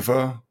 41-41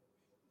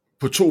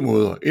 på 2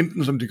 måder.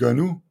 Enten som de gør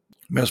nu,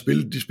 med at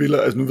spille, de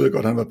spiller, altså nu ved jeg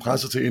godt, han var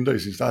presset til at ændre i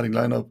sin starting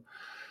lineup,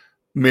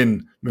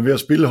 men ved at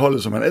spille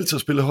holdet, som han altid har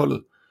spillet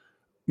holdet.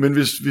 Men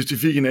hvis de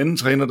fik en anden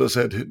træner,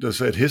 der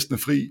satte hestene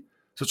fri,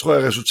 så tror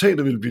jeg, at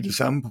resultatet ville blive det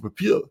samme på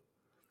papiret.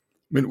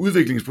 Men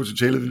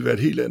udviklingspotentialet ville være et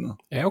helt andet.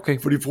 Ja, okay.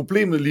 Fordi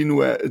problemet lige nu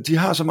er, at de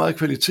har så meget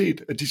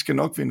kvalitet, at de skal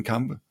nok vinde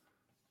kampe.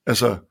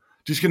 Altså,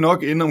 de skal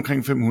nok ende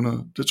omkring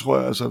 500. Det tror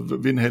jeg, altså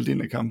vinde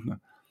halvdelen af kampene.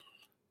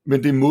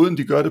 Men det er måden,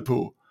 de gør det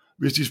på.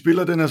 Hvis de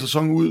spiller den her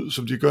sæson ud,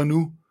 som de gør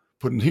nu,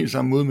 på den helt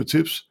samme måde med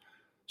Tips,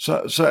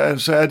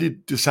 så er de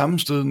det samme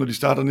sted, når de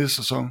starter næste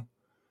sæson.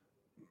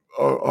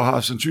 Og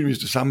har sandsynligvis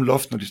det samme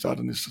loft, når de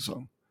starter næste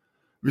sæson.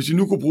 Hvis de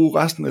nu kunne bruge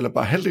resten, eller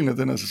bare halvdelen af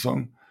den her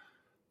sæson,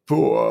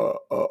 på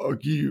at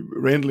give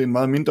Randle en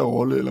meget mindre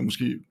rolle, eller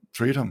måske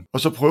trade ham. Og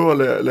så prøve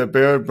at lade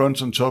Barrett,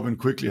 Brunson, Toppin,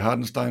 Quickly,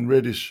 Hartenstein,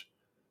 Reddish,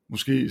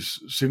 måske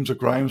Sims og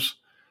Grimes,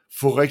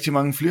 få rigtig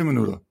mange flere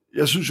minutter.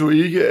 Jeg synes jo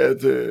ikke,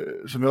 at,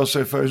 som jeg også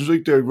sagde før, jeg synes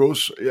ikke, Derrick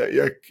Rose,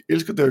 jeg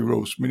elsker Derrick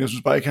Rose, men jeg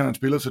synes bare ikke, han er en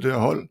spiller til det her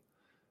hold.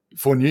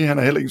 Fournier, han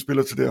er heller ikke en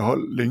spiller til det her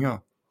hold længere.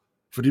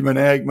 Fordi man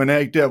er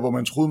ikke der, hvor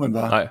man troede, man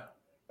var. Nej.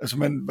 Altså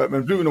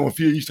man blev nummer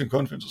 4 i Eastern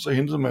Conference, og så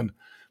hentede man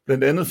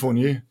blandt andet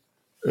Fournier,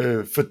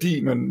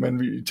 fordi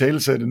man i tale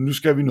sagde, nu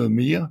skal vi noget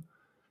mere.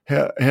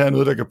 Her er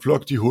noget, der kan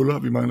plukke de huller.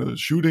 Vi mangler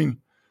shooting,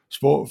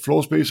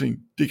 floor spacing,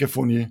 det kan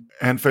Fournier.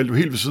 Han faldt jo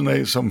helt ved siden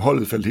af, som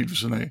holdet faldt helt ved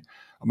siden af.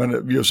 Og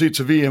vi har jo set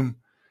til VM,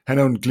 han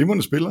er jo en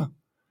glimrende spiller.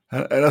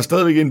 Han er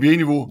stadigvæk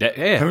NBA-niveau.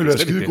 Ja, han vil være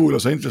skidegod i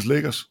Los Angeles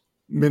Lakers.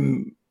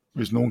 Men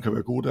hvis nogen kan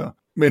være god der.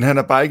 Men han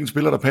er bare ikke en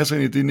spiller, der passer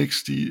ind i det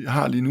Knicks, de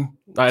har lige nu.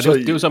 Nej,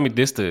 det er jo så mit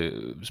næste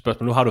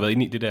spørgsmål. Nu har du været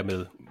inde i det der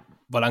med,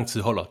 hvor lang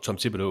tid holder Tom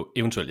Thibodeau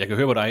eventuelt. Jeg kan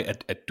høre på dig,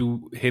 at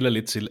du hælder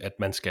lidt til, at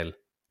man skal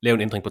lave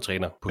en ændring på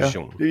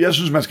trænerpositionen. Ja, jeg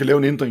synes, man skal lave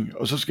en ændring,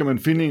 og så skal man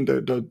finde en,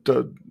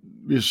 der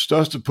hvis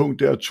største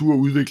punkt er at turde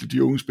udvikle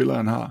de unge spillere,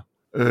 han har.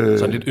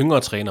 Så en lidt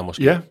yngre træner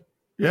måske? Ja,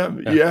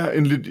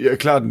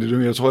 klart en lidt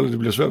yngre. Jeg tror, det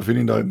bliver svært at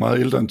finde en, der er meget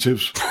ældre end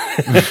Tips.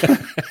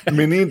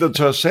 Men en, der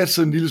tør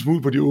satse en lille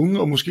smule på de unge,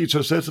 og måske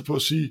tør satse på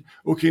at sige,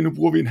 okay, nu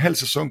bruger vi en halv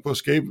sæson på at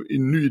skabe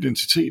en ny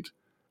identitet,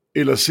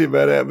 eller se,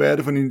 hvad er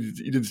det for en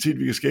identitet,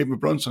 vi kan skabe med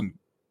Brunson.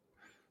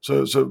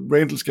 Så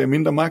Randall skal have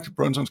mindre magt,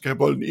 Brunson skal have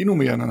bolden endnu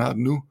mere, end han har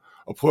den nu,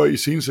 og prøve at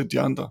iscenesætte de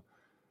andre.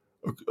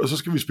 Og så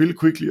skal vi spille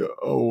Quickly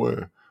og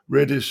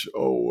Reddish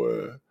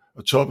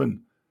og Toppin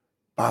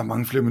bare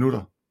mange flere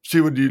minutter.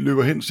 Se, hvor de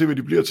løber hen, se, hvad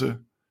de bliver til.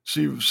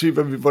 Se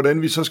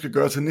hvordan vi så skal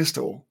gøre til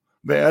næste år.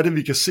 Hvad er det,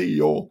 vi kan se i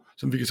år,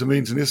 som vi kan tage med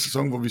ind til næste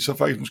sæson, hvor vi så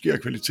faktisk måske har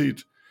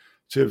kvalitet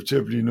til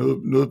at blive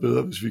noget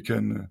bedre, hvis vi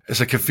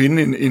kan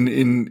finde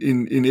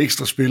en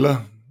ekstra spiller,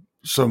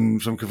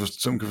 som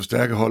kan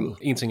forstærke holdet.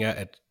 En ting er,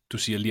 at du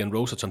siger, at Leon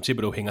Rose og Tom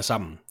Thibodeau hænger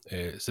sammen.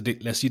 Så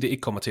lad os sige, at det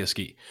ikke kommer til at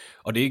ske.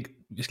 Og det er ikke,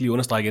 vi skal lige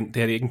understrege igen, det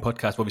her er ikke en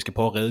podcast, hvor vi skal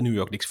prøve at redde New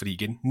York Knicks, fordi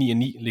igen,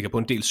 9-9 ligger på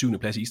en del 7.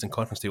 plads i Eastern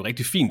Conference. Det er jo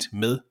rigtig fint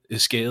med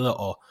skader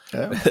og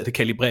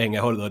kalibrering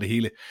af holdet og det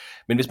hele.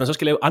 Men hvis man så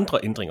skal lave andre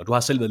ændringer, du har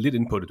selv været lidt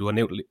inde på det, du har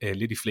nævnt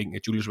lidt i flæng,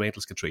 at Julius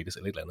Randle skal trades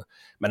eller et eller andet.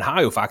 Man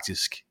har jo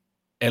faktisk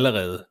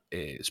allerede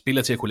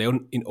spillere til at kunne lave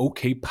en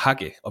okay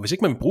pakke, og hvis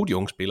ikke man vil bruge de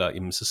unge spillere,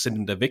 jamen, så send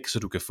dem der væk, så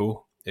du kan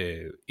få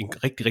en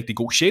rigtig, rigtig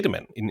god sjette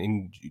mand,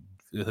 en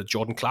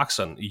Jordan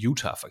Clarkson i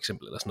Utah for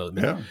eksempel, eller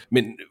sådan noget.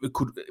 Men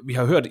vi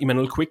har hørt,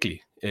 Immanuel Quickly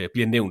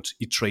bliver nævnt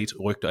i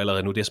trade-rygter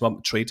allerede nu. Det er som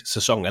om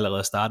trade-sæsonen allerede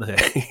er startet her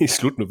i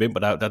slut november.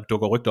 Der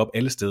dukker rygter op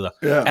alle steder.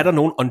 Er der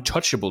nogen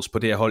untouchables på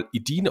det her hold? I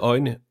dine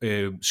øjne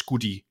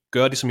skulle de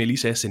gøre det, som jeg lige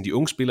sagde, sende de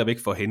unge spillere væk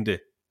for at hente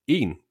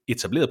en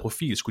etableret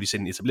profil? Skulle de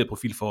sende en etableret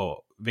profil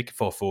væk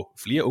for at få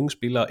flere unge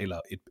spillere, eller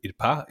et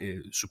par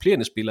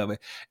supplerende spillere?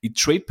 I et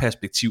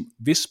trade-perspektiv,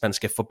 hvis man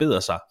skal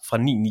forbedre sig fra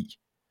 9-9,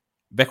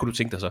 hvad kunne du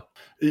tænke dig så?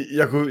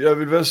 Jeg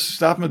vil være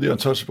starte med de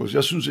untouchables.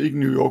 Jeg synes ikke,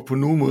 New York på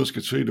nogen måde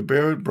skal trade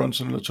Barrett,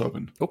 Brunson eller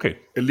Toppin. Okay.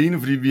 Alene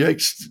fordi vi har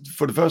ikke...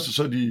 For det første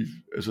så er de...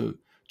 Altså,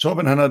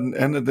 Toppin,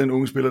 han er den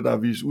unge spiller, der har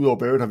vist, udover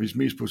Barrett, har vist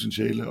mest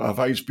potentiale, og har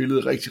faktisk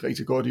spillet rigtig,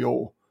 rigtig godt i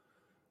år.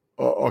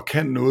 Og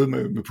kan noget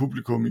med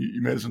publikum i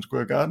Madison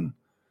Square Garden.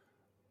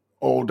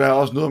 Og der er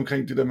også noget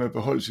omkring det der med at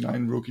beholde sine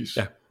egne rookies.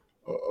 Ja.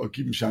 Og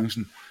give dem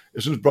chancen.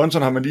 Jeg synes,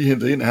 Brunson har man lige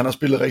hentet ind. Han har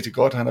spillet rigtig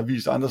godt. Han har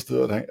vist andre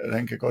steder, at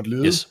han kan godt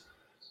lede. Yes.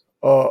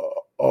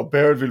 Og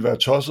Barrett ville være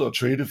tosset og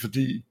trade,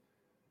 fordi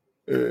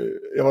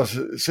jeg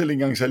var selv ikke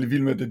engang særlig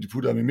vild med, at de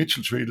puttede ham i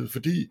Mitchell-tradet,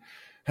 fordi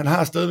han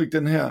har stadigvæk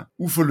den her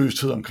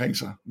uforløsthed omkring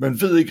sig.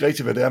 Man ved ikke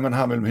rigtig, hvad det er, man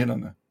har mellem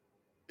hænderne.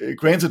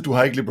 Granted, du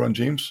har ikke LeBron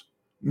James,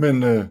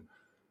 men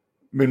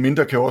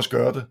mindre kan jo også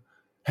gøre det.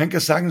 Han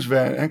kan sagtens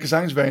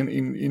være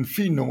en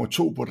fin nummer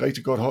 2 på et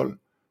rigtig godt hold.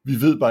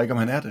 Vi ved bare ikke, om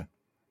han er det.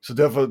 Så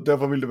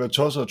derfor vil det være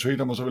tosset at trade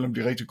ham, og så vil han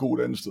blive rigtig god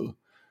et andet sted.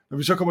 Når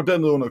vi så kommer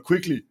derned under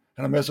Quickly,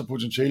 han har masser af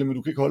potentiale, men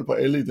du kan ikke holde på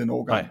alle i den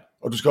årgang. Nej.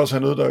 Og du skal også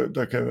have noget,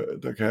 der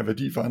kan have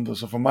værdi for andre.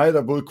 Så for mig,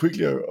 der både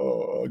Quickly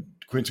og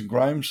Quentin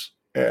Grimes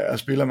er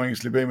spillere, man kan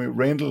slippe af med.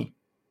 Randall,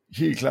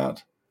 helt klart.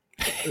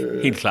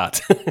 Helt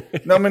klart.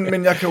 Nå,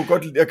 men jeg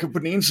kan på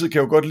den ene side kan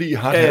jeg jo godt lide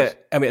hardhat.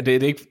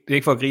 Det er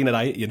ikke for at grine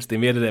af dig, Jens. Det er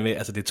mere det der med,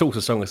 altså det er 2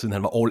 sæsoner siden,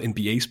 han var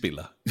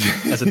All-NBA-spiller.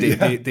 Altså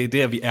det er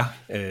der, vi er.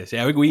 Så jeg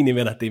er jo ikke uenig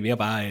med dig. Det er mere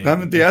bare nej,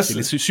 men det er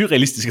lidt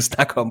surrealistisk at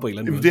snakke om på en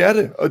eller anden måde. Det er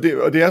det.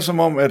 Og det er som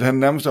om, at han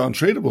nærmest er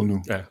untradable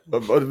nu. Ja.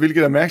 Og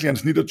hvilket er mærkeligt, han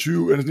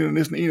snitter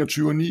næsten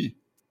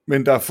 21-9.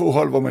 Men der er få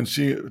hold, hvor man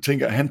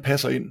tænker, at han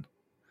passer ind.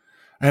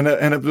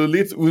 Han er blevet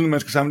lidt, uden at man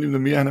skal sammenligne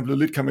det mere, han er blevet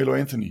lidt Carmelo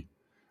Anthony.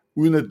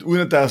 Uden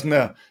at der er sådan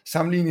her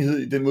sammenlignighed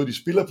i den måde, de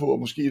spiller på, og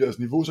måske i deres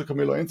niveau, så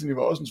Carmelo Anthony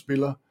var også en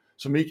spiller,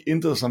 som ikke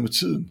ændrede sig med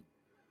tiden.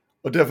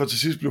 Og derfor til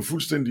sidst blev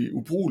fuldstændig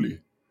ubrugelig.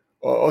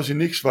 Og også i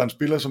Knicks var en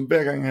spiller, som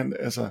hver gang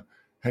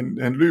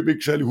han løb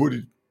ikke særlig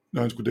hurtigt,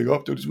 når han skulle dække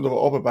op. Det var ligesom, der var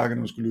op ad bakken,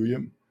 når han skulle løbe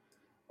hjem.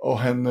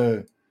 Og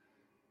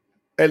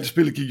alt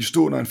spillet gik i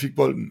stå, når han fik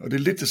bolden. Og det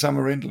er lidt det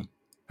samme med Randall.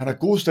 Han har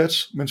gode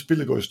stats, men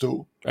spillet går i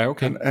stå. Ja,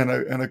 okay.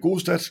 Han har gode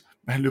stats,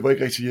 men han løber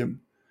ikke rigtig hjem.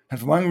 Han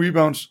får mange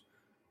rebounds,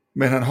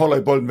 men han holder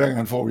i bolden, hver gang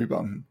han får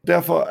rebounden.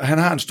 Derfor, han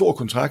har en stor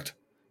kontrakt,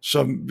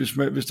 som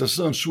hvis der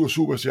sidder en sur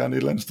superstjerne et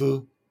eller andet sted,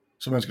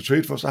 som man skal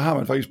trade for, så har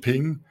man faktisk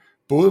penge,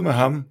 både med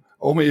ham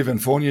og med Evan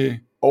Fournier,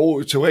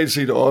 og teoretisk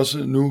set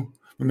også nu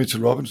med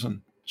Mitchell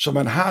Robinson. Så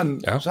man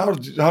har så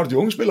har du de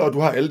unge spillere, og du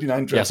har alle dine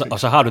egne draft picks. Og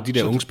så har du de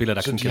der unge spillere,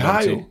 der kan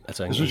være til.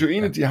 Altså, jeg synes jo,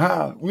 en af de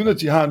har, uden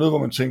at de har noget, hvor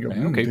man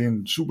tænker, det er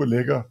en super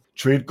lækker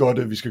trade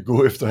godt, vi skal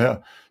gå efter her,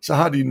 så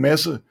har de en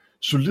masse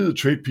solide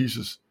trade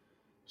pieces,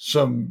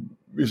 som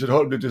hvis et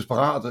hold bliver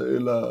desperat,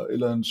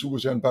 eller en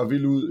superstjerne bare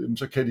vil ud,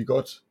 så kan de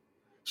godt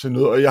se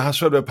noget. Og jeg har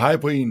svært ved at pege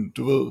på en,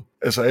 du ved,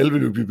 altså alle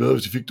ville jo blive bedre,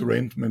 hvis de fik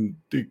Durant, men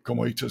det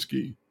kommer ikke til at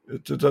ske.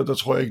 Der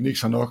tror jeg ikke,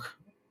 Knicks har nok,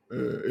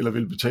 eller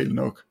vil betale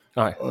nok.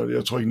 Nej. Og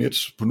jeg tror ikke,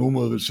 Nets på nogen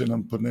måde vil sende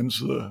ham på den anden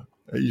side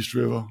af East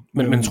River.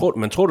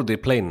 Men tror du, det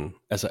er planen?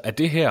 Altså, er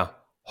det her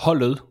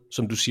holdet,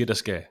 som du siger, der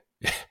skal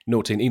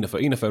nå til en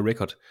 41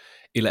 record,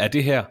 eller er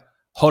det her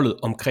holdet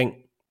omkring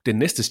den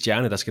næste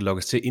stjerne, der skal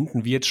lokkes til,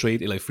 enten via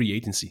trade eller i free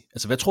agency?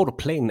 Altså, hvad tror du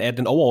planen er,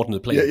 den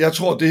overordnede plan? Jeg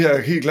tror, det her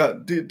er helt klart,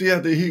 det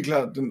er helt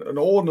klart, den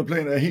overordnede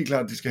plan er helt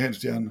klart, at de skal have en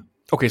stjerne.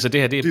 Okay, så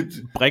det her, det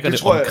brækker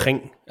det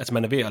omkring, altså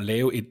man er ved at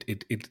lave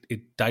et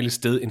dejligt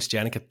sted, en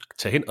stjerne kan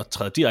tage hen og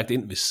træde direkte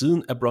ind ved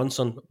siden af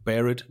Brunson,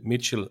 Barrett,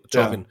 Mitchell,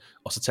 Tobin,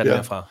 og så tage det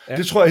herfra. Ja.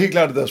 Det tror jeg helt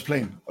klart er deres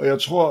plan, og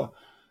jeg tror,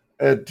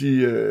 at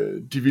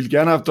de ville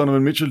gerne have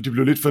Donovan Mitchell, de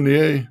blev lidt for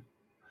nære i,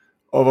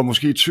 og var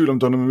måske i tvivl om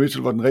Donovan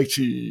Mitchell var den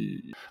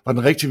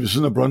rigtige ved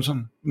siden af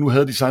Brunson. Nu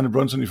havde de signet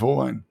Brunson i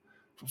forvejen,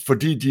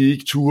 fordi de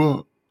ikke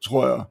turde,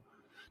 tror jeg,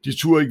 de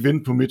turde ikke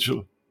vente på Mitchell,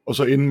 og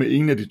så ende med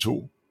ingen af de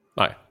to.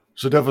 Nej.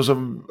 Så derfor så,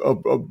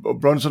 og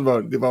Brunson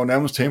det var jo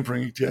nærmest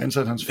tampering, ikke? De har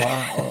ansat hans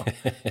far,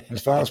 og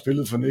hans far har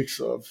spillet for Knicks,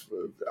 og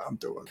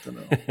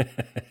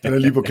den er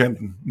lige på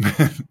kanten.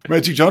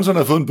 Magic Johnson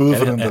har fået en bøde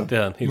for den der. Det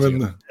er helt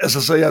sikkert.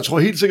 Altså, så jeg tror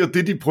helt sikkert,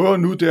 det de prøver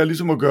nu, det er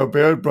ligesom at gøre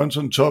Barrett,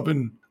 Brunson,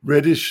 Tobin,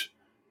 Reddish,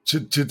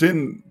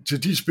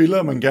 til de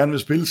spillere, man gerne vil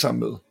spille sammen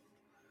med.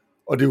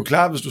 Og det er jo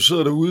klart, hvis du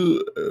sidder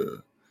derude,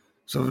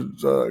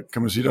 så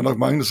kan man sige, der er nok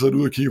mange, der sidder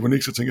derude og kigger på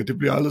Knicks og tænker, det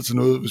bliver aldrig til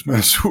noget, hvis man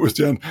er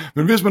superstjerne.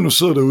 Men hvis man nu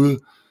sidder derude,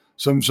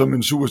 som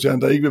en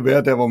superstjerne, der ikke vil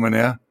være der, hvor man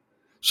er,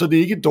 så det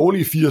er ikke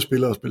dårlige 4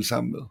 spillere at spille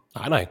sammen med.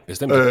 Nej,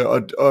 bestemt. Og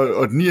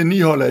et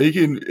 9-9 hold er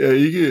ikke,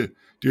 det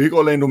er jo ikke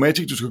Orlando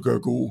Magic, du skal gøre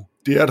gode.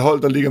 Det er et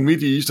hold, der ligger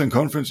midt i Eastern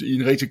Conference, i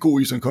en rigtig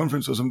god Eastern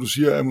Conference, og som du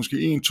siger, er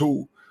måske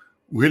 1-2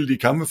 uheldige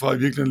kampe fra i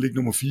virkeligheden ligge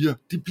nummer 4.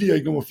 De bliver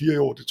ikke nummer 4 i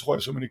år, det tror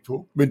jeg simpelthen ikke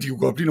på. Men de kunne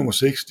godt blive nummer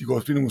 6, de kunne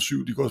også blive nummer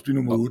 7, de kunne også blive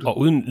nummer 8. Og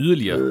uden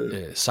yderligere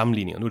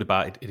sammenligninger, nu er det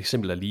bare et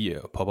eksempel, der lige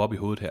popper op i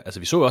hovedet her. Altså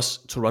vi så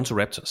også Toronto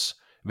Raptors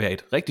være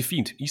et rigtig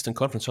fint Eastern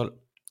Conference hold,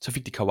 så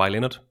fik de Kawhi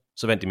Leonard,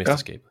 så vandt de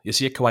mesterskabet. Jeg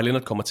siger ikke, at Kawhi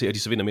Leonard kommer til, at de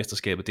så vinder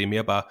mesterskabet. Det er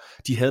mere bare,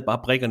 de havde bare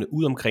brikkerne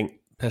ud omkring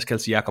Pascal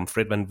Siakam,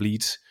 Fred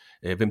VanVleet.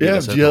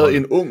 De havde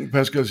en ung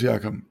Pascal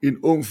Siakam, en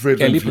ung Fred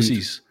VanVleet. Ja, lige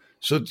præcis.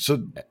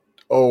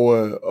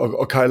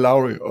 Og Kyle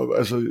Lowry. Og,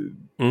 altså,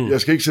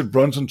 jeg skal ikke sætte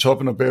Brunson,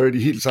 Tobin og Barrett i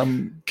helt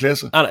samme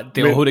klasse. Nej,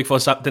 det er overhovedet ikke for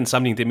den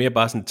sammenligning. Det er mere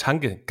bare sådan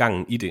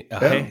tankegangen i det.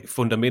 At have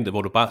fundamentet,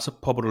 hvor du bare, så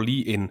popper du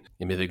lige en,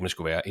 jeg ved ikke, om det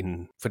skulle være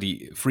en,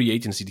 fordi free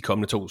agency de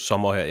kommende 2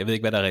 sommer her, jeg ved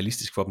ikke, hvad der er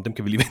realistisk for dem. Dem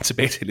kan vi lige vende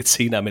tilbage til lidt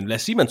senere. Men lad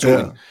os sige, man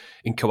tog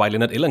en Kawhi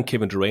Leonard eller en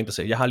Kevin Durant, der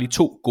sagde, jeg har lige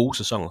 2 gode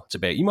sæsoner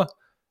tilbage i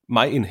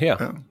mig ind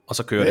her, og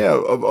så kører det. Ja,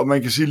 og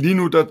man kan sige, lige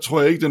nu, der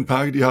tror jeg ikke, den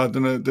pakke, de har,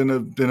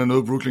 den er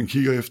noget, Brooklyn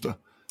kigger efter.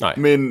 Nej.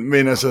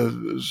 Men altså,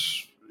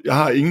 jeg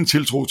har ingen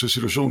tiltro til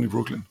situationen i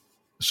Brooklyn,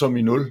 som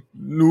i 0.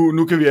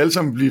 Nu kan vi alle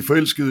sammen blive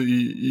forelsket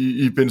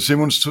i Ben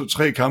Simmons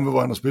 3 kampe, hvor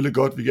han har spillet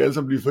godt. Vi kan alle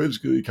sammen blive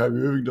forelsket i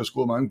Kyrie Irving, der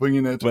scorede mange point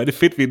i nat. Hvor er det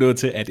fedt, vi er nået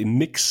til, at en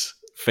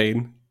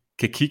Knicks-fan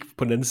kan kigge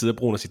på den anden side af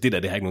broen og sige, det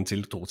har jeg ikke nogen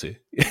tiltro til.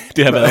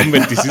 Det har været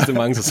omvendt de sidste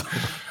mange sæsoner.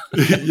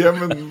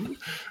 Jamen,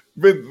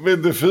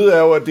 men det fede er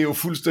jo, at det er jo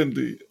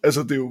fuldstændig,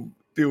 altså det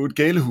er jo et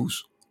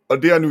galehus.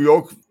 Og det har New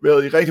York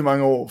været i rigtig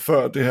mange år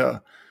før det her.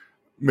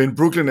 Men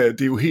Brooklyn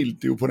det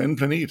er jo på en anden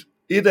planet.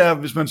 Et er,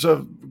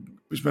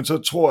 hvis man så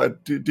tror, at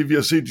det vi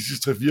har set de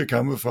sidste 3-4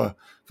 kampe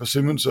fra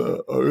Simmons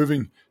og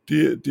Irving,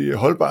 det er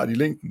holdbart i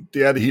længden.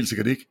 Det er det helt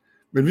sikkert ikke.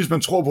 Men hvis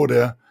man tror på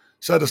det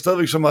så er der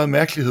stadigvæk så meget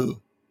mærkelighed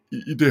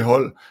i det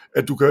hold,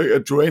 at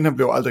Durant han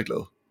blev aldrig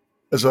glad.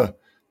 Altså,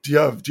 de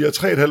har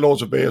 3,5 år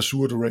tilbage af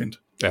sure Durant.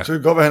 Ja. Så kan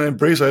det godt være, at han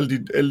embracer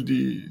alle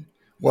de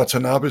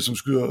Watanabe, som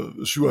skyder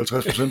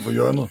 57% fra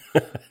hjørnet,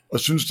 og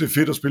synes, det er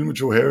fedt at spille med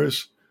Joe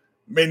Harris.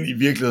 Men i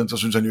virkeligheden, så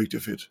synes han jo ikke, det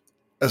er fedt.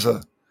 Altså,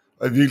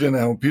 og i virkeligheden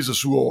er han pisse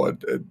sur over,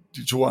 at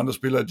de 2 andre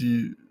spillere,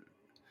 de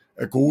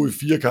er gode i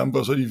 4 kampe,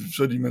 og så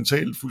er de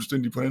mentalt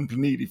fuldstændig på en anden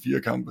planet i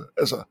 4 kampe.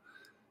 Altså,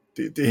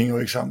 det hænger jo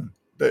ikke sammen.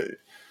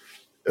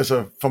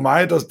 Altså, for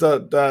mig,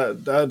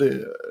 der er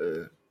det,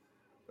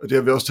 og det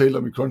har vi også talt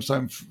om i Crunch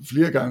Time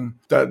flere gange,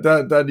 der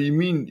er det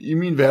i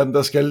min verden,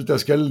 der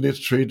skal lidt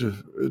trade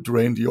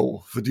Durant i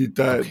år, fordi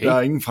der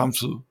er ingen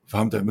fremtid for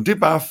ham der. Men det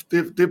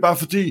er bare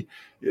fordi,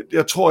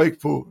 jeg tror ikke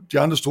på de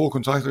andre store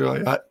kontrakter.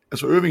 Jeg har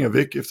Altså Irving er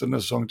væk efter den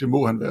her sæson, det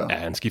må han være. Ja,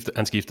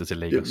 han skifter til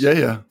Lakers.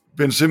 Ja.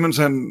 Ben Simmons,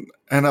 han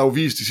har jo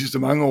vist de sidste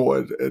mange år,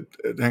 at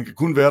han kan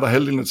kun være der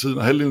halvdelen af tiden,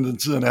 og halvdelen af den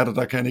tid, han er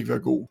der kan han ikke være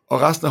god.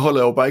 Og resten af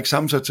holdet er jo bare ikke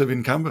sammensat til at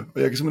vinde kampe,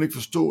 og jeg kan simpelthen ikke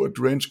forstå, at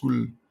Durant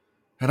skulle...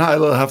 Han har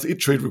allerede haft et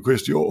trade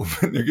request i år,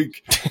 men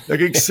jeg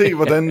kan ikke se,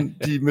 hvordan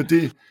de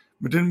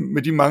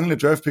med de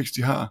manglende draft picks,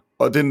 de har,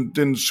 og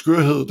den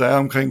skørhed, der er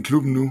omkring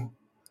klubben nu,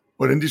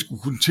 hvordan de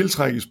skulle kunne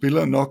tiltrække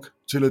spillere nok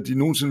til, at de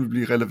nogensinde vil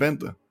blive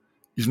relevante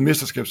i sådan en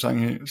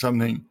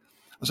mesterskabssammenhæng.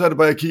 Og så er det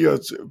bare, at jeg kigger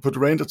på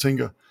Durant og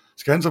tænker,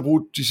 skal han så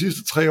bruge de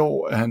sidste 3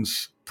 år af hans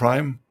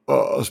prime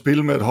og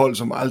spille med et hold,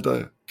 som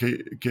aldrig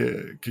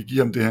kan give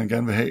ham det, han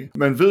gerne vil have.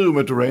 Man ved jo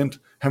med Durant,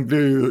 han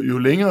bliver jo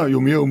længere, jo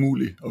mere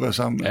umulig at være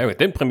sammen med. Ja, jo,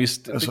 den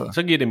præmis, altså,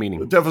 så giver det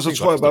mening. Derfor så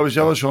tror jeg bare, hvis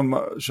jeg var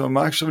Sean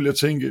Marks, så ville jeg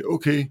tænke,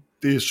 okay,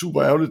 det er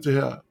super ærgerligt det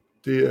her.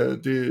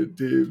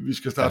 Vi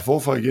skal starte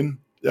forfra igen.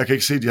 Jeg kan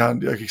ikke se, de har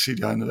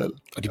en valg.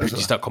 Og de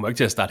kommer ikke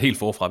til at starte helt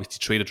forfra, hvis de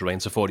trader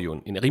Durant, så får de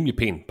jo en rimelig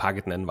pæn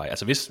pakke den anden vej.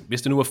 Altså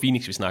hvis det nu var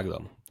Phoenix, vi snakkede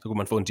om, så kunne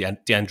man få en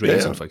DeAndre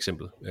Ayton for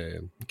eksempel.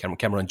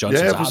 Cameron Johnson,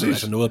 så har du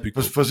altså noget at bygge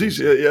på. Præcis,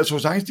 jeg tror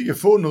sagtens, de kan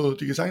få noget.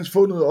 De kan sagtens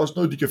få noget, også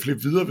noget, de kan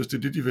flippe videre, hvis det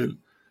er det, de vil.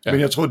 Ja.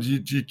 Men jeg tror, de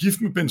er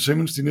gift med Ben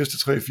Simmons de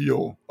næste 3-4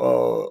 år,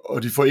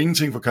 og de får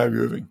ingenting fra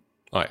Kyrie Irving.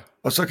 Nej.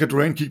 Og så kan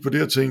Durant kigge på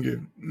det og tænke,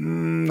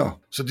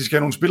 så de skal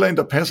have nogle spillere ind,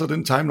 der passer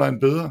den timeline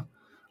bedre,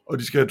 og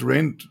de skal have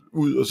Durant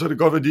ud, og så er det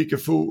godt, at de ikke kan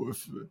få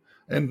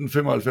enten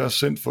 75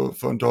 cent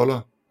for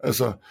 $1.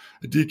 Altså,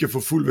 at de ikke kan få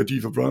fuld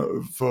værdi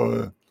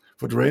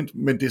for Durant,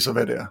 men det er så,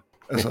 hvad det er.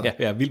 Altså.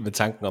 Jeg er vild med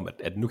tanken om,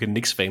 at nu kan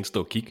Knicks-fans stå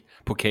og kigge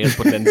på kaos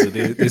på den anden side.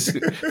 Det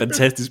er et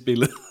fantastisk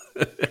billede.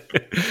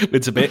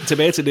 Men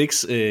tilbage til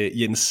Knicks,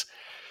 Jens.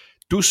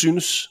 Du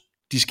synes,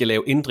 de skal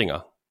lave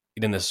ændringer i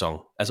den her sæson?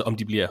 Altså om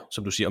de bliver,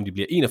 som du siger, om de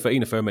bliver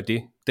 41-41 med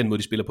den måde,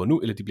 de spiller på nu,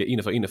 eller de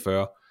bliver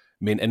 41-41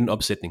 med en anden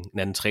opsætning, en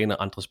anden træner,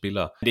 andre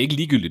spillere. Det er ikke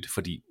ligegyldigt,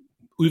 fordi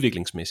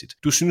udviklingsmæssigt.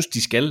 Du synes,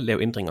 de skal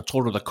lave ændringer.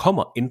 Tror du, der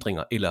kommer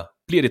ændringer, eller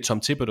bliver det Tom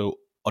Thibodeau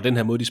og den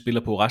her måde, de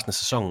spiller på resten af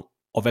sæsonen,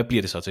 og hvad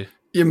bliver det så til?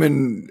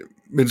 Jamen,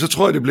 men så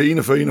tror jeg, det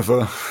bliver 41-41,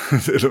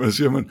 eller hvad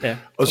siger man? Ja, okay.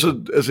 Og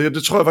så, altså,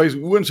 det tror jeg faktisk,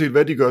 uanset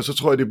hvad de gør, så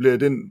tror jeg, det bliver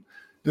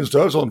den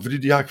størrelsesorden, fordi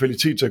de har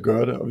kvalitet til at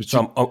gøre det. Og hvis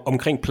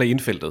omkring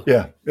play-in-feltet?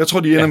 Ja, jeg tror,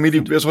 de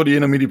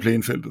ender midt i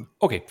play-in-feltet.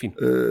 Okay, fint.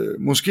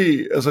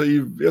 Måske,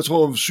 altså, jeg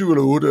tror 7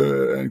 eller 8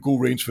 er en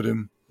god range for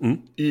dem.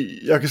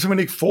 Jeg kan simpelthen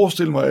ikke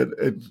forestille mig,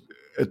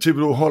 at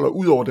Thibodeau holder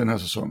ud over den her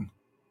sæson.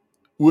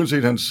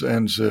 Uanset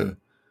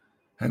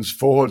hans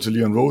forhold til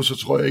Leon Rose,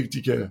 så tror jeg ikke,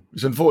 de kan...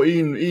 Hvis han får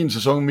en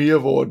sæson mere,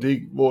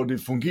 hvor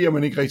det fungerer,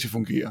 men ikke rigtig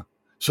fungerer,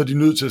 så er de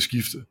nødt til at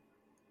skifte.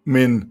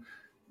 Men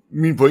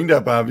min pointe er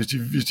bare,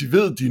 hvis de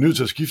ved, at de er nødt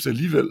til at skifte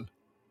alligevel,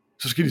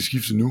 så skal de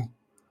skifte nu.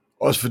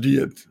 Også fordi,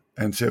 at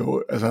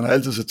han har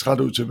altid set træt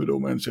ud til Thibodeau,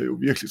 men han ser jo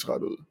virkelig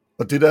træt ud.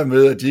 Og det der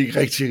med, at de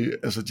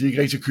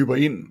ikke rigtig køber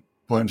ind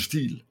på hans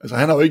stil. Altså,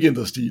 han har jo ikke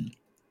ændret stil.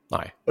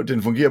 Nej. Og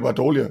den fungerer bare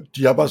dårligere.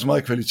 De har bare så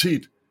meget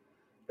kvalitet,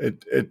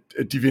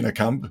 at de vinder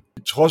kampe.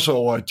 Trods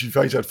over, at de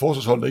faktisk er et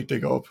forsvarshold, der ikke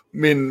dækker op.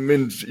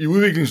 Men i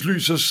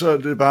udviklingslys, så er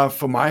det bare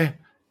for mig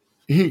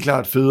helt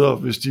klart federe,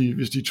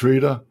 hvis de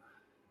trader,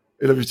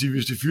 eller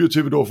hvis de fyrer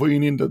Thibodeau for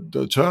en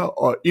der tør,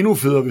 og endnu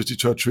federe, hvis de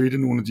tør trade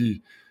nogle af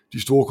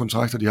de store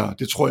kontrakter, de har.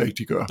 Det tror jeg ikke,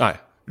 de gør. Nej.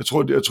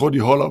 Jeg tror, de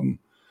holder dem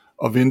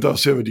og venter og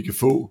ser, hvad de kan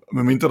få,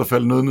 medmindre der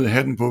falder noget ned i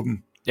hatten på dem.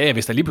 Ja,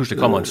 hvis der lige pludselig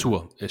kommer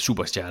en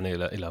superstjerne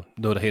eller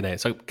noget derhen af,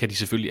 så kan de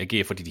selvfølgelig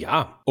agere, fordi de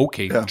har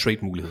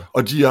trade-muligheder.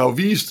 Og de har jo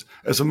vist,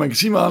 altså man kan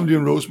sige meget om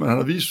Leon Rose, men han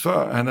har vist før,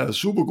 at han er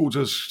super god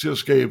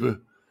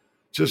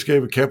til at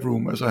skabe cap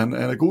room. Altså han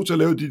er god til at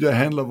lave de der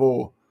handler,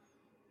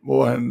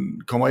 hvor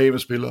han kommer af med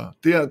spillere.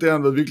 Det har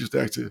han været virkelig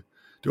stærk til.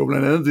 Det var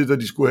blandt andet det, da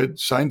de skulle have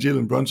signet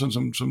Jalen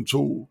Brunson, som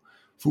tog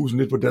fusen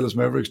lidt på Dallas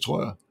Mavericks,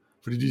 tror jeg.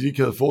 Fordi de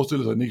ikke havde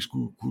forestillet sig, at han ikke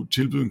skulle kunne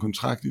tilbyde en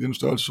kontrakt i den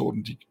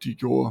størrelsesorden, de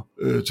gjorde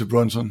til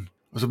Brunson.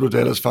 Og så blev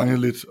Dallas fanget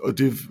lidt, og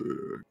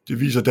det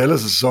viser Dallas'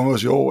 sæson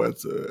også i år,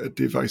 at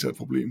det faktisk er et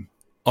problem.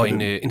 Og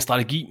en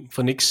strategi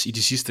for Knicks i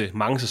de sidste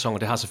mange sæsoner,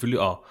 det har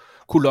selvfølgelig at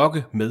kunne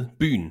lokke med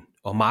byen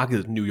og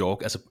markedet New York,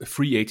 altså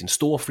free agents,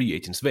 store free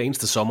agents. Hver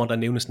eneste sommer, der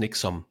nævnes Knicks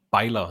som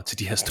bejlere til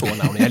de her store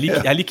navne.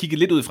 Jeg har lige kigget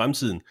lidt ud i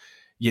fremtiden,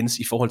 Jens,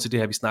 i forhold til det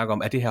her, vi snakker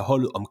om, er det her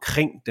holdet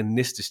omkring den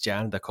næste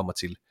stjerne, der kommer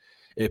til.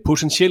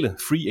 Potentielle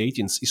free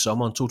agents i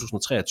sommeren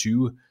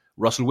 2023,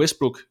 Russell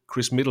Westbrook,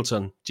 Chris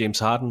Middleton, James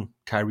Harden,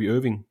 Kyrie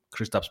Irving,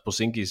 Kristaps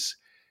Porzingis,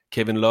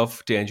 Kevin Love,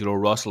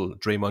 D'Angelo Russell,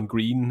 Draymond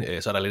Green,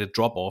 så er der lidt et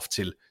drop-off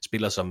til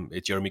spillere som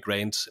Jeremy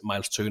Grant,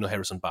 Miles Turner,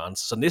 Harrison Barnes.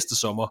 Så næste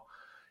sommer,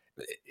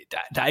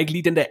 der er ikke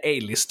lige den der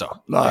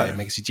A-lister. Man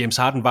kan sige, James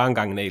Harden var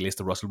engang en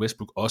A-lister, Russell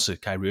Westbrook også,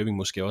 Kyrie Irving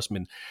måske også,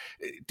 men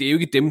det er jo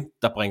ikke dem,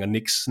 der bringer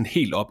Knicks sådan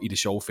helt op i det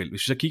sjove felt.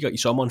 Hvis vi så kigger i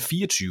sommeren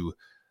 24,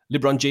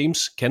 LeBron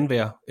James kan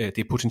være, det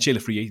er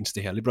potentielle free agents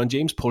det her. LeBron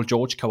James, Paul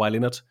George, Kawhi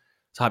Leonard,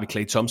 så har vi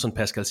Klay Thompson,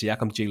 Pascal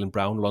Siakam, Jaylen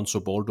Brown, Lonzo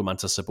Ball,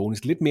 Domantas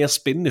Sabonis. Lidt mere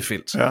spændende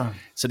felt. Ja.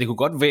 Så det kunne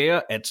godt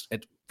være,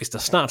 at hvis der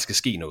snart skal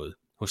ske noget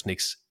hos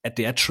Knicks, at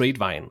det er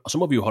trade-vejen. Og så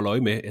må vi jo holde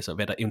øje med, altså,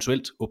 hvad der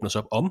eventuelt åbnes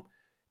op om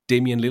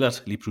Damian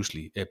Lillard lige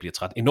pludselig bliver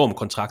træt. Enorm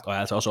kontrakt, og er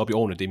altså også oppe i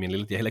årene, Damian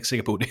Lillard. Jeg er heller ikke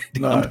sikker på, at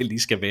det er det lige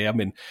skal være,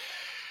 men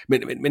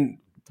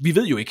vi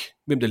ved jo ikke,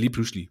 hvem der lige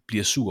pludselig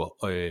bliver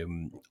sur,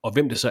 og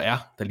hvem det så er,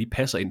 der lige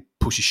passer ind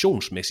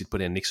positionsmæssigt på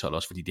den Knicks hold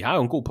også, fordi de har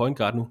jo en god point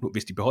guard nu.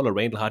 Hvis de beholder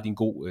Randall, har de en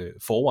god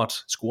forward,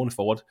 scorende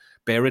forward.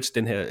 Barrett,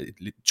 den her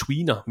lidt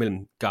tweener mellem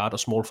guard og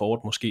small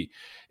forward måske.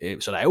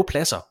 Så der er jo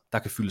pladser, der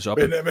kan fyldes op.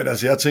 Men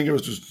altså, jeg tænker,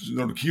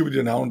 når du kigger på de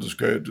her navne, du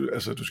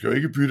skal jo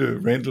ikke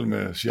bytte Randall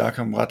med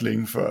Siakam ret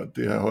længe, før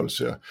det her hold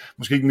ser,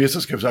 måske ikke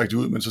mesterskabsagtigt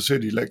ud, men så ser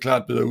de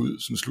klart bedre ud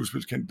som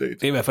slutspilskandidat.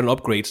 Det er i hvert fald en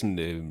upgrade,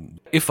 sådan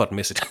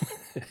effortmæssigt,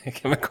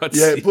 kan man godt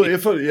sige.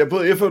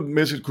 Både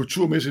effortmæssigt,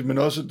 kulturmæssigt, men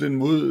også den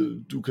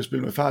måde, du kan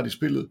spille med fart i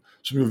spillet,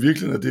 som jo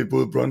virkelig er det,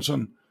 både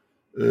Brunson,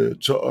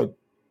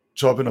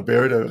 Toppin og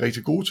Barrett er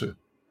rigtig gode til.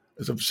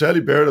 Altså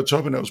særligt Barrett og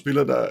Toppin er jo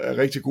spillere, der er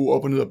rigtig gode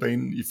op og ned af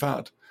banen i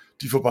fart.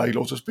 De får bare ikke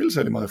lov til at spille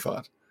særlig meget i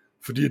fart,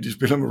 fordi de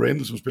spiller med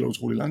Randall, som spiller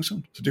utrolig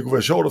langsomt. Så det kunne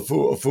være sjovt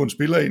at få en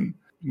spiller ind,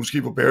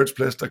 måske på Barretts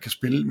plads, der kan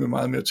spille med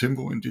meget mere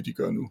tempo, end det de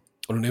gør nu.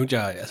 Og nu nævnte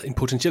jeg en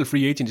potentiel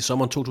free agent i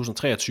sommeren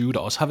 2023, der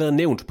også har været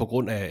nævnt på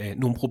grund af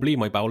nogle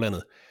problemer i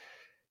baglandet.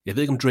 Jeg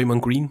ved ikke, om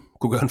Draymond Green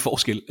kunne gøre en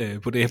forskel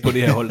på det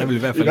her hold. Der vil i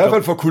hvert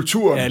fald for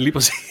kulturen. Ja, lige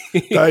præcis.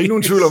 Der er ikke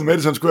nogen tvivl om, at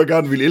Madison Square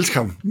Garden ville elske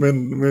ham.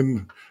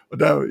 Men og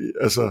der,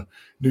 altså,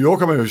 New York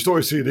har man jo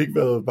historisk set ikke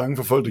været bange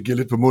for folk, der giver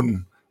lidt på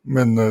munden.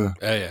 Men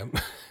ja.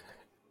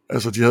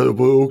 Altså, de havde jo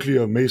både Oakley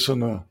og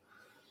Mason og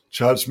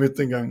Charles Smith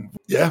dengang.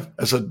 Ja,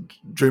 altså,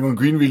 Draymond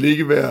Green ville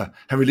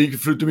ikke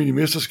flytte dem ind i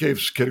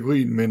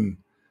mesterskabskategorien,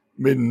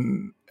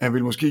 men han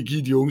ville måske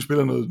give de unge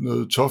spillere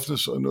noget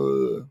toughness og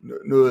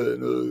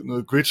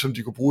noget grit, som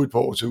de kunne bruge et par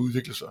år til at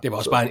udvikle sig. Det var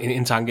også bare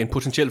en tanke, en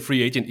potentiel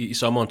free agent i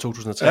sommeren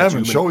 2023. Ja,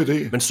 men sjov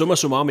idé. Men summa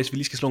summarum, hvis vi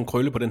lige skal slå en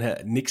krølle på den her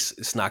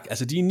Knicks-snak.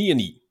 Altså, de er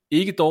 9-9.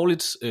 Ikke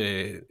dårligt,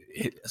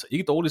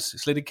 ikke dårligt,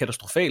 slet ikke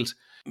katastrofalt.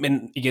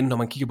 Men igen, når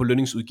man kigger på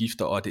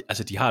lønningsudgifter, og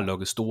de har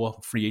lukket store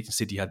free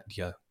agents, de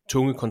har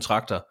tunge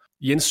kontrakter.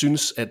 Jens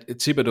synes, at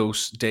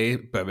Thibodeaus dage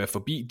bør være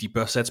forbi. De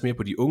bør satse mere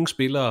på de unge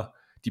spillere.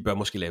 De bør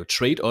måske lave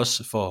trade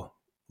også for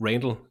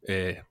Randall,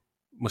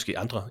 måske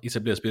andre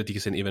etablerede spillere, de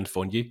kan sende Evan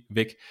Fournier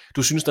væk.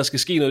 Du synes, der skal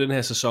ske noget i den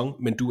her sæson,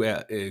 men du er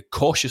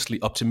cautiously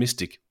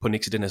optimistic på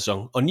Knicks i den her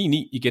sæson. Og 9-9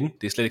 igen,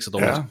 det er slet ikke så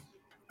dårligt. Ja,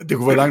 det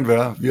kunne være langt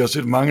værre. Vi har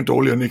set mange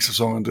dårligere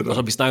Knicks-sæsoner end det der. Og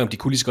så vi snakker om, de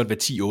kunne lige så godt være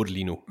 10-8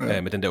 lige nu,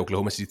 med den der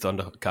Oklahoma City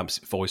Thunder-kamp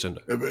forrige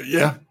søndag.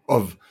 Ja,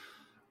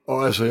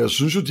 og altså, jeg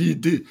synes jo,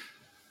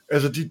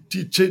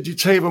 de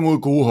taber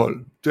mod gode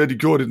hold. Det har de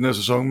gjort i den her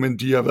sæson, men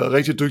de har været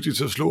rigtig dygtige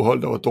til at slå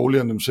hold, der var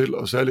dårligere end dem selv,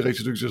 og særligt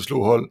rigtig dygtige til at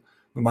slå hold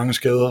med mange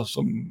skader,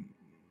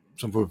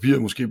 som på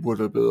papiret måske burde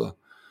være bedre.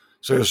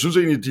 Så jeg synes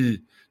egentlig,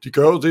 de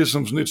gør jo det,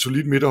 som sådan et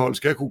solidt midterhold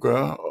skal kunne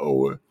gøre,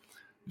 og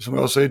som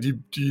jeg også sagde,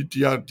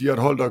 de har et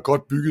hold, der er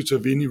godt bygget til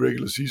at vinde i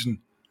regular season,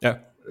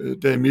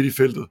 der midt i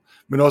feltet.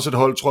 Men også et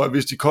hold, tror jeg,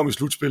 hvis de kom i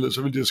slutspillet,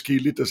 så ville det ske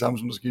lidt det samme,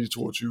 som der skete i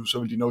 22, så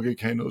ville de nok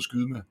ikke have noget at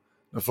skyde med,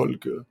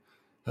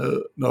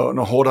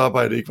 når hårdt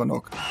arbejde ikke var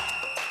nok.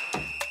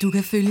 Du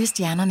kan følge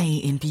stjernerne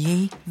i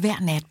NBA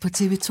hver nat på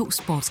TV2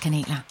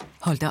 Sportskanaler.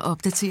 Hold dig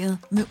opdateret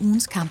med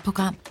ugens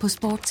kampprogram på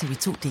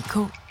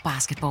sporttv2.dk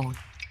basketball.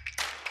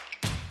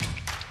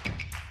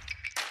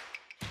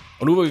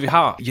 Og nu hvor vi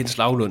har Jens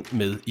Laulund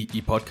med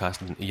i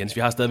podcasten, Jens,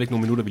 vi har stadigvæk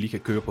nogle minutter, vi lige kan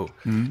køre på.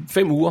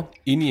 5 uger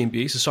inde i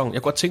NBA-sæsonen.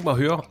 Jeg kunne godt tænke mig at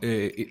høre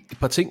et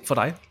par ting for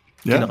dig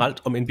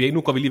generelt om NBA.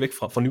 Nu går vi lige væk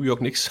fra New York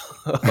Knicks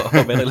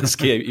og hvad der ellers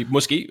sker.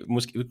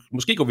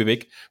 Måske går vi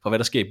væk fra, hvad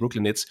der sker i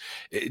Brooklyn Nets.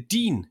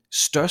 Din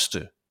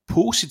største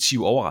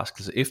positiv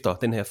overraskelse efter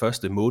den her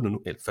første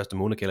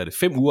måned kalder det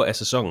 5 uger af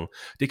sæsonen.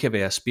 Det kan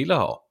være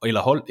spillere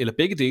eller hold, eller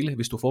begge dele,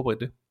 hvis du har forberedt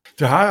det.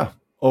 Det har jeg,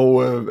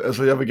 og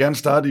altså jeg vil gerne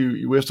starte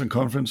i Western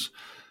Conference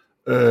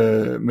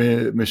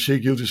med Shai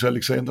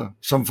Gilgeous-Alexander,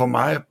 som for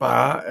mig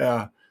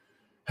bare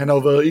han har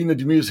jo været en af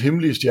de mest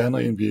hemmelige stjerner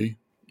i NBA.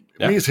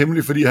 Ja. Mest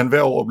hemmelig, fordi han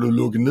hver år er blevet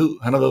lukket ned.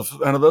 Han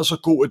har været så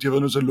god, at de har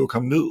været nødt til at lukke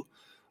ham ned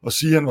og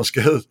sige, at han var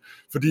skadet,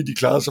 fordi de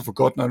klarede sig for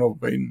godt, når han var på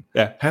banen.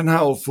 Ja. Han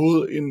har jo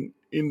fået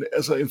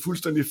en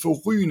fuldstændig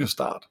forrygende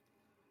start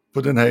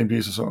på den her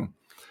NBA-sæson,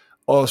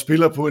 og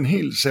spiller på en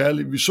helt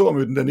særlig, vi så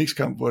ham i den der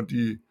Knicks-kamp, hvor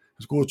de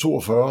scorede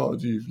 42,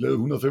 og de lavede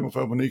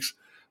 145 på Knicks,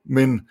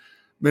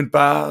 men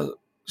bare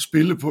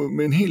spille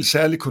med en helt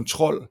særlig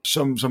kontrol,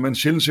 som man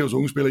sjældent ser hos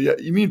unge spillere.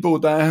 I min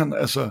bog, der er han,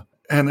 altså,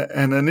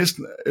 han er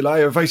næsten, eller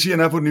jeg vil faktisk sige, at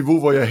han er på et niveau,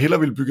 hvor jeg hellere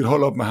vil bygge et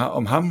hold op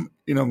om ham,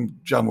 end om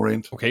Ja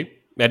Morant. Okay.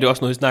 Ja, det er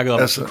også noget, I snakkede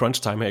om altså,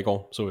 crunch time her i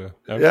går, så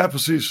jeg. Ja,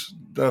 præcis.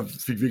 Der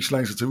fik vi ikke så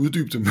lang tid til at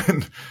uddybe det,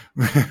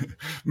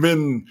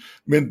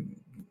 men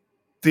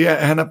det er,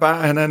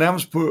 han er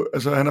nærmest på,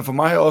 altså han er for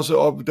mig også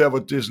op der,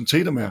 hvor Jason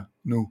Tatum er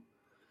nu,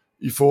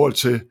 i forhold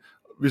til,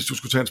 hvis du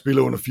skulle tage en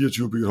spiller under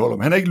 24 bygget hold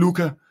om. Han er ikke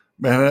Luka,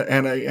 men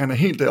han er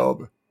helt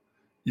deroppe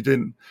i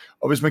den.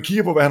 Og hvis man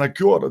kigger på, hvad han har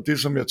gjort, og det,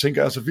 som jeg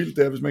tænker er så vildt,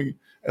 det er,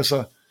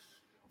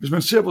 hvis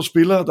man ser på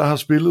spillere, der har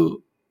spillet,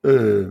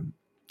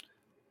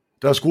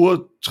 der har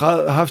scoret,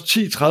 haft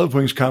 10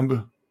 30-points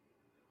kampe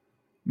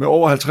med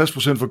over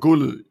 50% for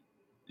gulvet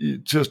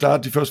til at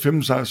starte de første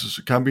 15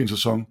 kampe i en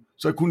sæson,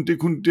 så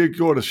det har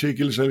gjort af Shai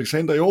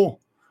Gilgeous-Alexander i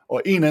år,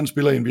 og en anden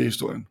spiller i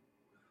NBA-historien.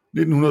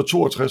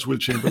 1962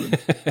 Will Chamberlain.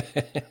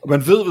 Og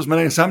man ved, hvis man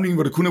er i en sammenligning,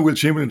 hvor det kun er Will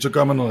Chamberlain, så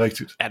gør man noget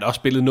rigtigt. Er der også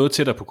spillet noget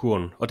tættere på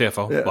kurven, og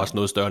derfor også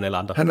noget større end alle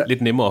andre.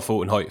 Lidt nemmere at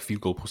få en høj field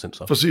goal procent.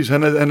 Så. Præcis,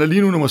 han er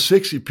lige nu nummer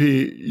 6 i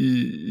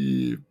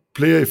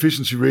player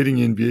efficiency rating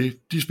i NBA.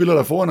 De spiller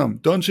der foran ham: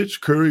 Doncic,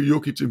 Curry,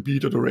 Jokic,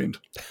 Embiid og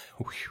Durant.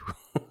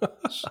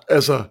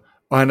 Altså,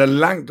 og han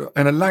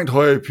er langt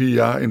højere i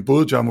PER end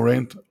både Ja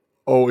Morant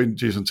og en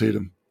Jason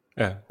Tatum.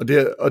 Ja.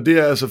 Og det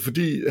er altså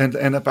fordi,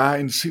 han er bare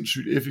en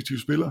sindssygt effektiv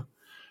spiller.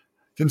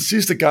 Den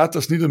sidste guard, der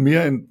snittede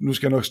mere end, nu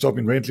skal jeg nok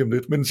stoppe en rant lige om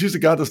lidt, men den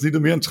sidste guard, der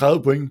snittede mere end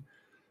 30 point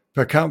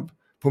per kamp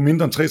på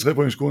mindre end 3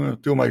 3-pointscoringer,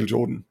 det var Michael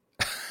Jordan.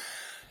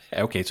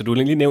 Ja, okay, så du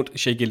har lige nævnt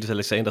Shai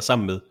Gilgeous-Alexander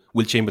sammen med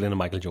Will Chamberlain og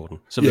Michael Jordan.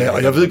 Så ja,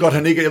 og jeg ved godt,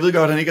 han ikke er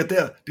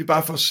der. Det er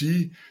bare for at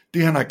sige,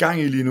 det han har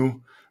gang i lige nu.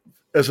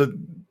 Altså,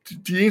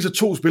 de eneste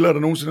 2 spillere, der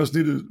nogensinde har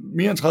snittet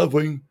mere end 30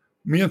 point,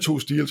 mere end 2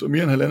 steals og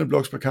mere end 1,5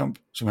 blocks per kamp,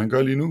 som han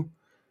gør lige nu.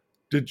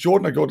 Det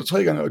Jordan har gjort det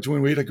 3 gange, og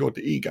Dwayne Wade har gjort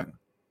det 1 gang.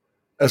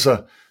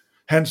 Altså,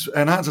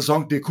 han har en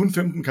sæson, det er kun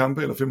 15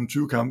 kampe eller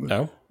 25 kampe,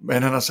 ja.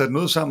 Men han har sat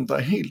noget sammen, der er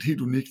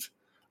helt unikt.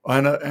 Og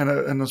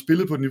han har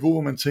spillet på et niveau,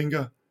 hvor man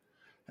tænker,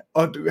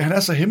 og han er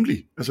så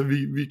hemmelig. Altså,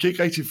 vi kan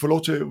ikke rigtig få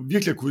lov til at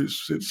virkelig at kunne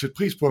sætte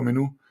pris på ham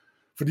endnu,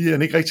 fordi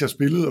han ikke rigtig har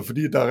spillet, og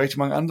fordi der er rigtig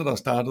mange andre, der har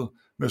startet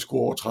med at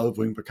score over 30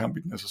 point per kamp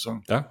i den her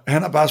sæson. Ja.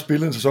 Han har bare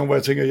spillet en sæson, hvor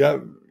jeg tænker, jeg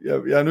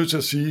er nødt til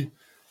at sige,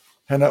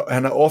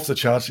 han er off the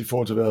charts i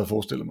forhold til, hvad jeg havde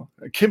forestillet mig.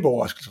 En kæmpe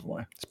overraskelse for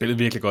mig. Spillede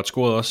virkelig godt.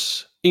 Scorede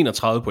også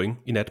 31 point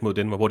i nat mod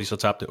Denver, hvor de så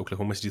tabte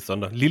Oklahoma City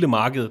Thunder. Lille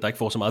marked, der ikke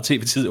får så meget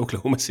tv-tid,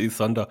 Oklahoma City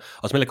Thunder,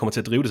 og som heller kommer til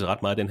at drive det så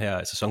ret meget i den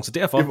her sæson. Så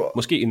derfor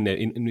måske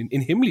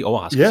en hemmelig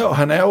overraskelse. Ja, og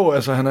han er jo,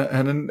 altså han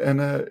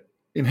er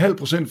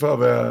 0,5% for at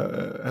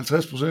være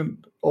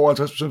 50%, over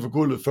 50% for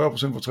gulvet,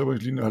 40% for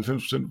trepointslinjen og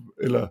 90%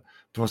 eller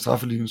på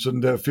straffelinjen, så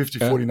den der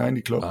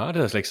 50-40-90 club. Ah, det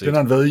har jeg slet ikke set. Den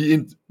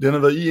har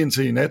været i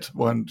indtil i nat,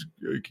 hvor han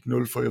gik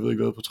 0 for, jeg ved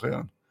ikke hvad, på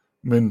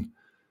 3'eren. Men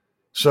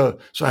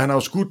så han har jo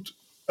skudt,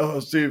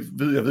 og jeg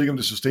ved ikke om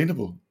det er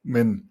sustainable,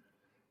 men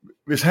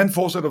hvis han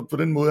fortsætter på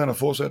den måde, han har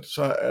fortsat,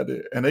 så er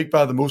det, han er ikke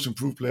bare the most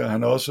improved player,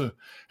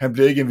 han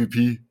bliver ikke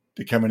MVP,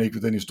 det kan man ikke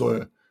ved den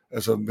historie,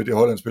 altså med det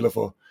hold, han spiller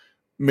for.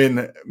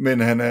 Men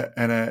han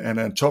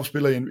er en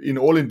topspiller, en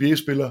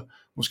All-NBA-spiller,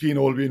 måske en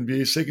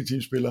All-NBA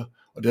second-team-spiller,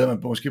 og det havde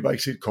man måske bare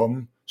ikke set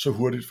komme så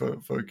hurtigt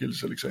for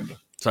Gilgeous-Alexander.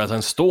 Så altså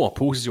en stor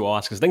positiv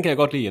overraskelse. Den kan jeg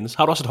godt lide, Jens.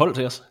 Har du også et hold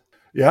til os?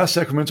 Ja,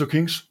 Sacramento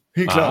Kings.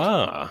 Helt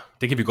klart.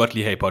 Det kan vi godt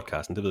lige have i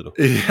podcasten, det ved du.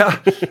 Ja,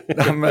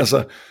 jamen,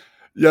 altså,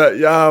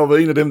 jeg har jo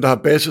været en af dem, der har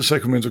bashet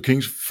Sacramento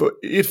Kings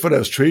for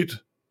deres trade,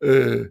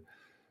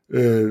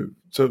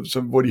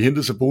 hvor de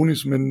hentede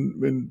Sabonis,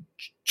 men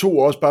 2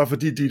 også bare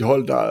fordi de er et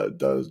hold,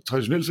 der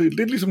traditionelt set,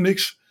 lidt ligesom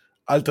Knicks,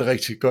 aldrig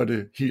rigtig gør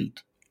det helt,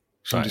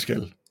 som de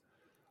skal.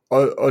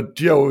 Og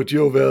de har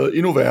jo været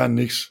endnu værre end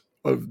Knicks,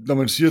 og når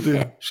man siger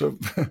det, så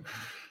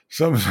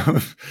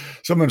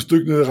er man et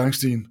stykke nede i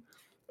rangstigen.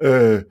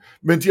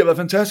 Men de har været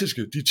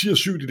fantastiske. De er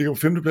 10-7, de ligger på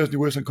 5. pladsen i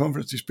Western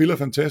Conference, de spiller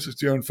fantastisk,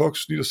 de har en Fox,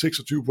 snitter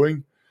 26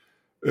 point.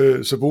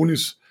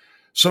 Sabonis,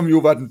 som jo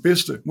var den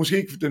bedste, måske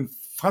ikke den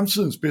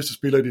fremtidens bedste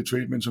spiller i det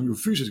trade, men som jo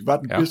fysisk var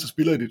den bedste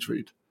spiller i det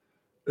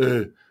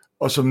trade.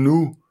 Og som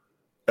nu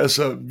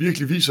altså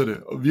virkelig viser det,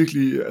 og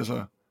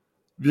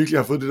virkelig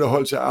har fået det der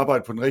hold til at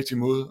arbejde på den rigtige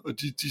måde, og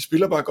de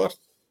spiller bare godt.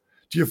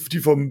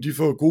 De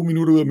får gode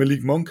minutter ud af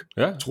Malik Monk,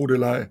 tro det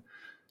eller ej.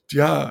 De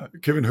har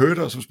Kevin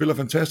Huerter, som spiller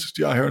fantastisk,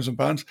 de har Harrison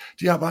Barnes,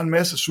 de har bare en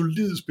masse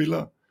solide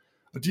spillere,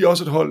 og de er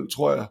også et hold,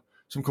 tror jeg,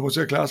 som kommer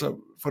til at klare sig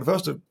for det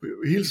første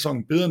hele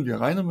sæsonen bedre, end vi har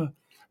regnet med,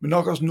 men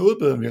nok også noget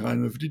bedre, end vi har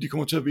regnet med, fordi de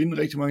kommer til at vinde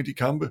rigtig mange af de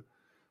kampe,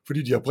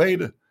 fordi de har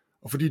bredde,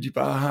 og fordi de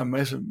bare har en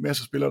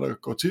masse spillere, der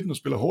går til den og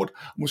spiller hårdt,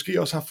 og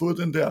måske også har fået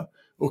den der,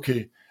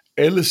 okay,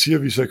 alle siger,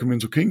 vi er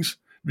Sacramento Kings,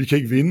 vi kan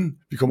ikke vinde,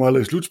 vi kommer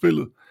aldrig i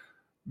slutspillet,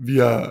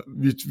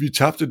 vi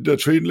tabte det der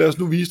trade, lad os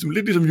nu vise dem,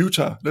 lidt ligesom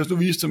Utah, lad os nu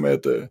vise dem,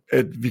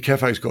 at vi kan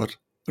faktisk godt.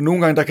 Og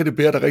nogle gange, der kan det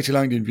bære dig rigtig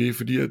langt i NBA,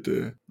 fordi at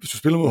hvis du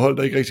spiller mod hold,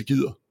 der ikke rigtig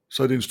gider,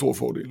 så er det en stor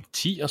fordel.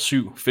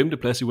 10-7, 5.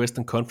 plads i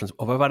Western Conference,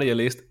 og hvad var det, jeg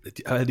læste?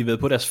 Havde de været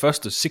på deres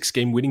første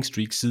 6-game winning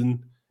streak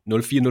siden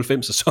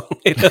 04-05 sæson,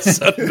 eller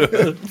sådan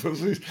noget.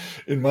 Præcis.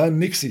 En meget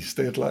Knicksy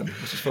statline.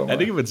 Ja,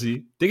 det kan man sige.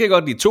 Det kan jeg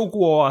godt lide. 2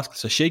 gode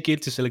overraskelser, Shai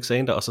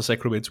Gilgeous-Alexander og så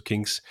Sacramento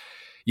Kings.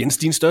 Jens,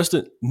 din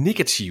største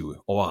negative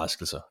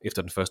overraskelser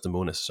efter den første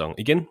måned af sæsonen.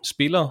 Igen,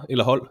 spiller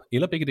eller hold,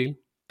 eller begge dele?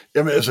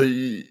 Jamen altså,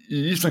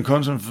 i Eastern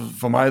Conference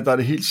for mig, der er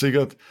det helt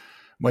sikkert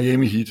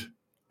Miami Heat.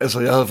 Altså,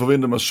 jeg havde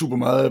forventet mig super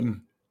meget af dem.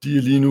 De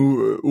er lige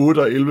nu 8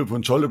 og 11 på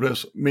en 12.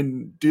 plads,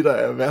 men det, der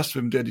er værst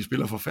ved dem, det er, at de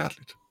spiller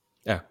forfærdeligt.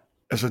 Ja.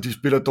 Altså, de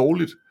spiller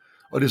dårligt,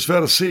 og det er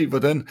svært at se,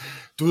 hvordan...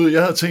 Du ved,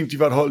 jeg havde tænkt, de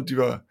var et hold,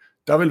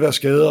 der ville være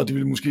skader, og de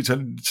ville måske tage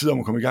lidt tid om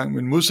at komme i gang,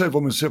 men modsat, hvor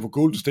man ser på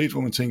Golden State,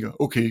 hvor man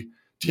tænker, okay,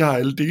 de har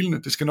alle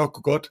delene, det skal nok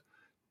gå godt.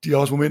 De har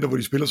også momenter, hvor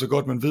de spiller så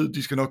godt, man ved,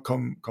 de skal nok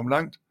komme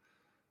langt.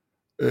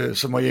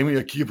 Så Miami,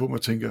 jeg kigger på dem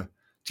og tænker,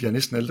 de har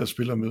næsten alle, der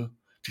spiller med.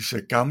 De ser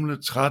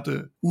gamle,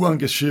 trætte,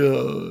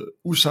 uengagerede,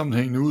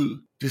 usammenhængende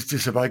ud.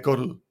 Det ser bare ikke godt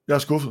ud. Jeg er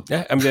skuffet.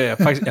 Ja, jamen, jeg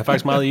er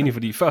faktisk meget enig,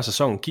 fordi før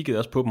sæsonen kiggede jeg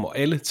også på dem, og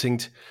alle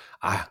tænkte,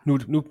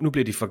 nu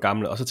bliver de for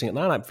gamle, og så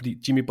tænkte jeg, nej, fordi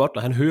Jimmy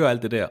Butler, han hører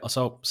alt det der, og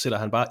så sætter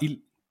han bare ild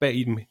bag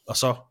i dem, og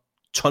så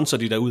tonser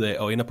de derud af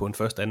og ender på en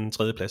første, anden,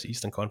 tredje plads i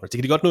Eastern Conference. Det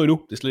kan de godt nå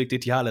endnu. Det er slet ikke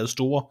det. De har lavet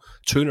store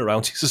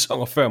turnarounds i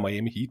sæsoner før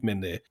Miami Heat,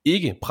 men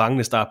ikke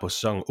prangende start på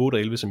sæsonen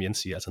 8-11, som Jens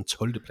siger, altså en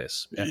 12. plads.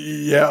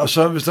 Ja, og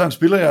så hvis der er en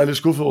spiller, jeg er lidt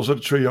skuffet over, så er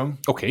det Trae Young.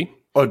 Okay.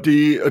 Og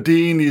det er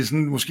egentlig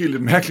sådan, måske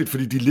lidt mærkeligt,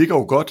 fordi de ligger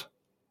jo godt.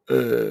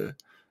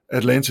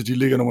 Atlanta, de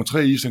ligger nummer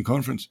 3 i Eastern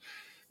Conference.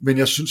 Men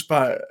jeg synes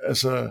bare,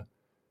 altså,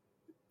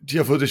 de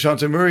har fået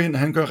DeJounte Murray ind,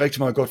 han gør rigtig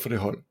meget godt for det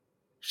hold.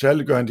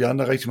 Særligt gør han de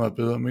andre rigtig meget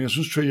bedre. Men jeg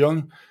synes, Trae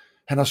Young,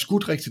 han har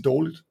skudt rigtig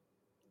dårligt.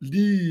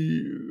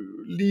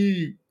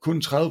 Lige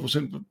kun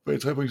 30%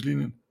 bag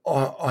 3-pointslinjen.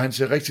 Og han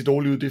ser rigtig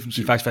dårlig ud defensivt.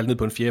 De er faktisk faldet ned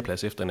på en 4.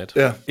 plads efter net.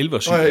 Ja.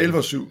 11-7. Ja,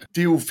 11-7.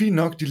 Det er jo fint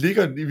nok. De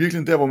ligger i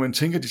virkeligheden der, hvor man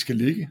tænker, de skal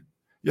ligge.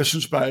 Jeg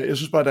synes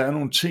bare, der er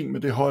nogle ting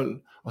med det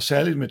hold, og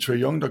særligt med Trae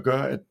Young, der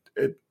gør, at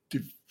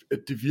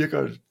det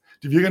virker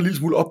en lille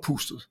smule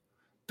oppustet,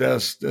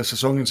 deres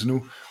sæson indtil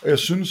nu. Og jeg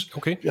synes,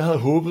 jeg havde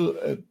håbet,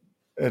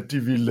 at de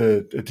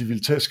ville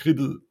tage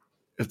skridtet,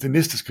 altså det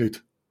næste skridt.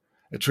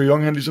 At Trae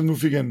Young, han ligesom nu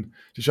fik en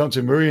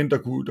DeJounte Murray ind, der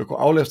kunne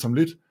aflaste ham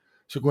lidt,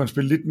 så kunne han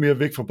spille lidt mere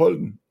væk fra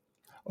bolden,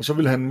 og så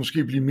ville han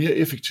måske blive mere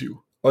effektiv.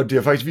 Og det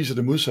har faktisk vist sig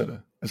det modsatte.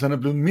 Altså han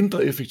er blevet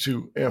mindre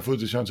effektiv af at have fået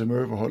DeJounte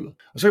Murray på holdet.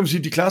 Og så kan man sige,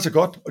 at de klarer sig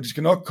godt, og de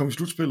skal nok komme i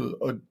slutspillet,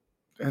 og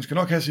han skal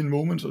nok have sine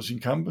moments og sine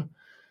kampe.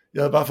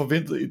 Jeg havde bare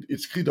forventet et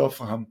skridt op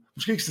fra ham.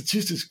 Måske ikke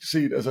statistisk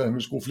set, altså han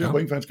ville skrue flere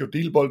point, for han skal jo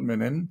dele bolden med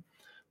en anden,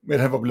 men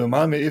han var blevet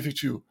meget mere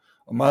effektiv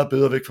og meget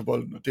bedre væk fra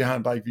bolden, og det har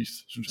han bare ikke vist,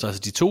 synes jeg. Så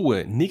altså de to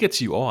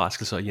negative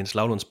overraskelser i Jens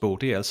Lavlunds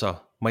bog, det er altså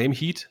Miami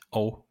Heat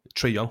og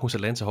Trae Young hos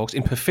Atlanta Hawks.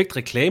 En perfekt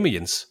reklame,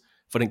 Jens,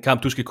 for den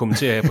kamp, du skal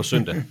kommentere her på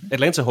søndag.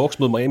 Atlanta Hawks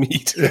mod Miami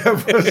Heat. Ja,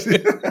 præcis.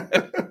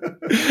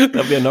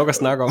 Der bliver nok at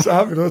snakke om. Så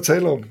har vi noget at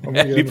tale om.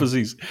 Ja, lige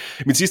præcis.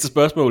 Mit sidste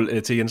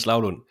spørgsmål til Jens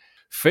Lavlund.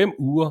 5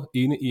 uger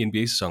inde i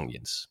NBA-sæsonen,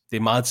 Jens. Det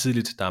er meget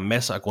tidligt, der er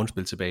masser af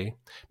grundspil tilbage.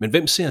 Men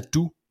hvem ser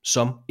du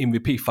som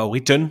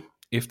MVP-favoritten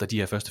efter de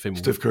her første 5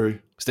 uger? Steph Curry.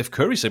 Steph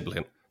Curry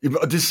simpelthen. Jamen,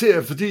 og det ser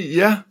jeg, fordi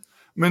at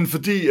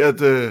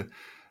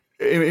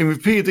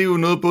MVP, det er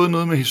jo både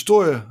noget med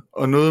historie,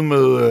 og noget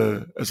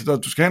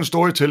med, du skal have en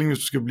storytelling, hvis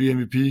du skal blive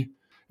MVP.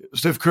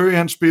 Steph Curry,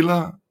 han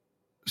spiller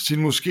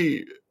sin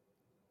måske,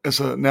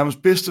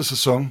 nærmest bedste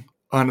sæson,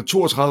 og han er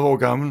 32 år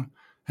gammel.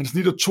 Han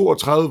snitter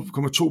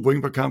 32,2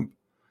 point per kamp.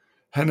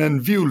 Han er en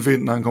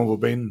hvirvelvind, når han kommer på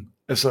banen.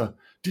 Altså,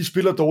 de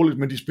spiller dårligt,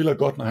 men de spiller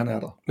godt, når han er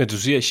der. Men du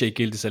siger, at Shai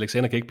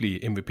Gilgeous-Alexander kan ikke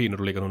blive MVP, når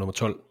du ligger nummer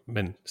 12,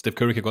 men Steph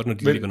Curry kan godt, når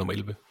de ligger nummer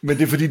 11. Men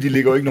det er fordi, de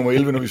ligger jo ikke nummer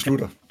 11, når vi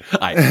slutter.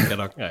 Nej, det kan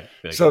nok. Nej,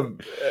 det så,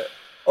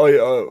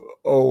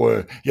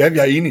 ja, jeg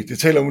er enig. Det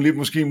taler lidt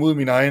måske mod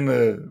min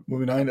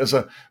egen.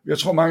 Altså, jeg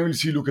tror, mange vil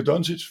sige Luka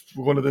Doncic,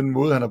 på grund af den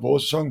måde, han har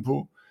båret sæsonen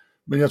på.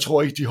 Men jeg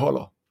tror ikke, de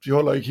holder. De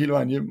holder ikke hele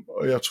vejen hjem.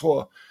 Og jeg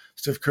tror,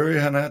 Steph Curry,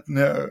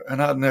 han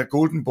har den her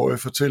Golden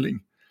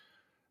Boy-fortælling,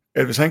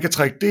 at hvis han kan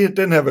trække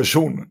den her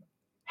version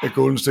af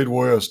Golden State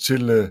Warriors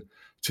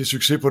til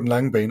succes på den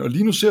lange bane, og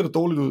lige nu ser det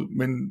dårligt ud,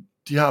 men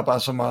de har bare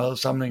så meget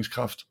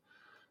sammenhængskraft,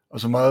 og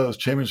så meget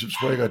championship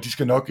swagger, de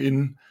skal nok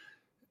ind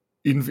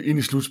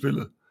i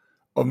slutspillet.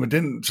 Og med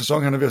den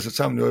sæson, han er ved at sætte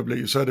sammen i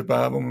øjeblikket, så er det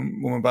bare,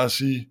 må man bare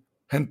sige,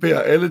 han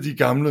bærer alle de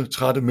gamle,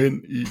 trætte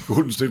mænd i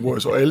Golden State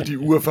Warriors, og alle de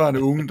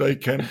uerfarne unge, der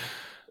ikke kan,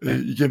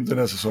 igennem den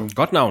her sæson.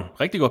 Godt navn.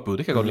 Rigtig godt bud.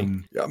 Det kan jeg godt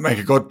lide. Ja, man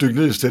kan godt dykke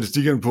ned i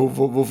statistikkerne på,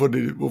 hvorfor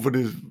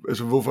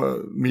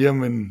mere,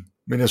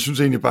 men jeg synes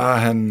egentlig bare,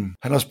 at han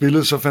har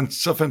spillet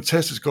så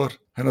fantastisk godt.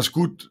 Han har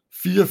skudt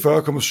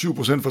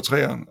 44,7% for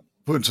træerne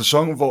på en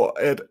sæson, hvor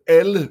at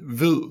alle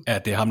ved... Ja,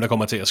 det er ham, der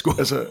kommer til at score.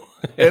 Altså,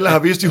 alle har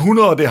vidst i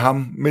 100, det er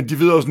ham, men de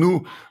ved også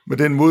nu, med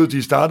den måde,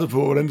 de startede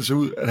på, hvordan det ser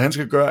ud, at han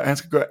skal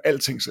gøre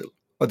alting selv.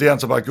 Og det har han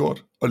så bare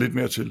gjort, og lidt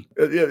mere til.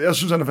 Jeg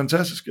synes, han er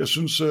fantastisk. Jeg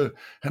synes,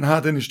 han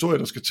har den historie,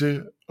 der skal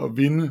til at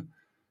vinde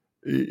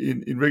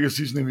en regular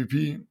season MVP.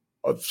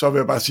 Og så vil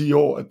jeg bare sige i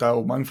år, at der er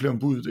jo mange flere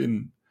ombud,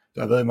 end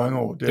der har været i mange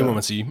år. Det må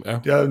man sige, ja.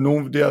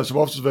 Det har som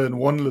oftest været en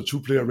one- eller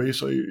two-player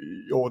race, og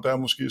i år der er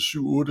måske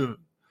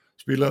 7-8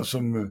 spillere,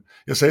 som...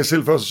 Jeg sagde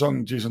selv før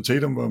sæsonen, Jason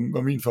Tatum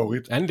var min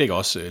favorit. Han ligger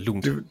også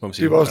lunt, må man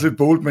sige. Det var også lidt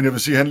bold, men jeg vil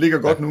sige, han ligger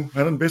godt nu.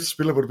 Han er den bedste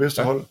spiller på det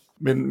bedste hold.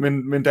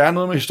 Men der er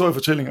noget med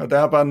historiefortælling, og der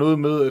er bare noget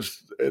med,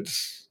 at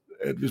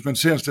hvis man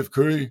ser en Steph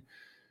Curry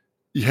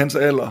i hans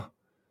alder,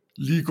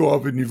 lige gå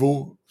op et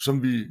niveau,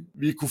 som vi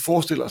ikke kunne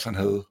forestille os, han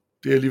havde.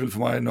 Det er alligevel for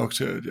mig nok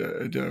til,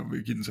 at jeg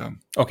vil give den sammen.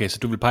 Okay, så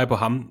du vil pege på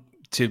ham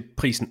til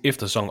prisen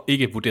efter sæsonen,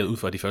 ikke vurderet ud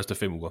fra de første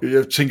 5 uger?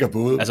 Jeg tænker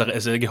både.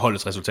 Altså ikke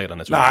holdets resultater,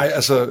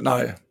 naturligvis.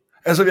 Nej.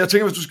 Altså, jeg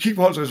tænker, hvis du skal kigge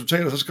på holdets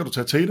resultater, så skal du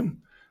tage Tatum.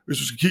 Hvis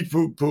du skal kigge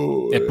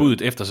på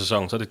budet efter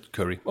sæsonen, så er det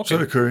Curry. Okay. Så er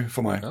det Curry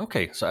for mig.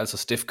 Okay, så altså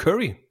Steph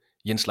Curry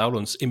Jens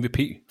Lavlunds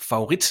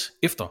MVP-favorit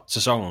efter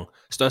sæsonen.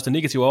 Største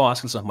negative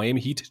overraskelser,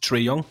 Miami Heat, Trae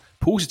Young.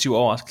 Positive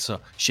overraskelser,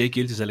 Shai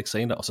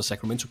Gilgeous-Alexander og så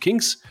Sacramento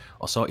Kings.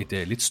 Og så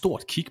et lidt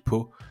stort kig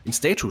på en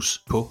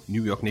status på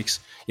New York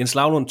Knicks. Jens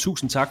Lavlund,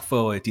 tusind tak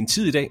for din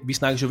tid i dag. Vi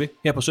snakkes jo ved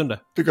her på søndag.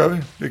 Det gør vi.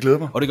 Det glæder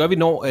mig. Og det gør vi,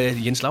 når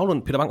Jens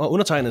Lavlund, Peter Bang og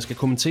undertegnet skal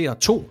kommentere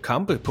 2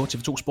 kampe på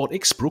TV2 Sport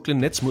X. Brooklyn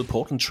Nets mod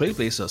Portland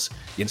Trailblazers.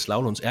 Jens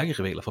Lavlunds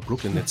ærkerivaler fra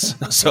Brooklyn Nets.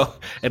 Og så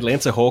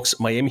Atlanta Hawks,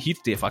 Miami Heat.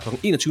 Det er fra kl.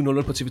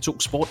 21.00 på TV2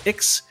 Sport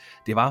X.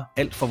 Det var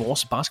alt for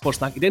vores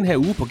basketballsnak i den her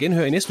uge. På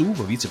genhør i næste uge,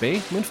 hvor vi er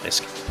tilbage med en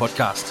frisk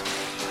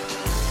podcast.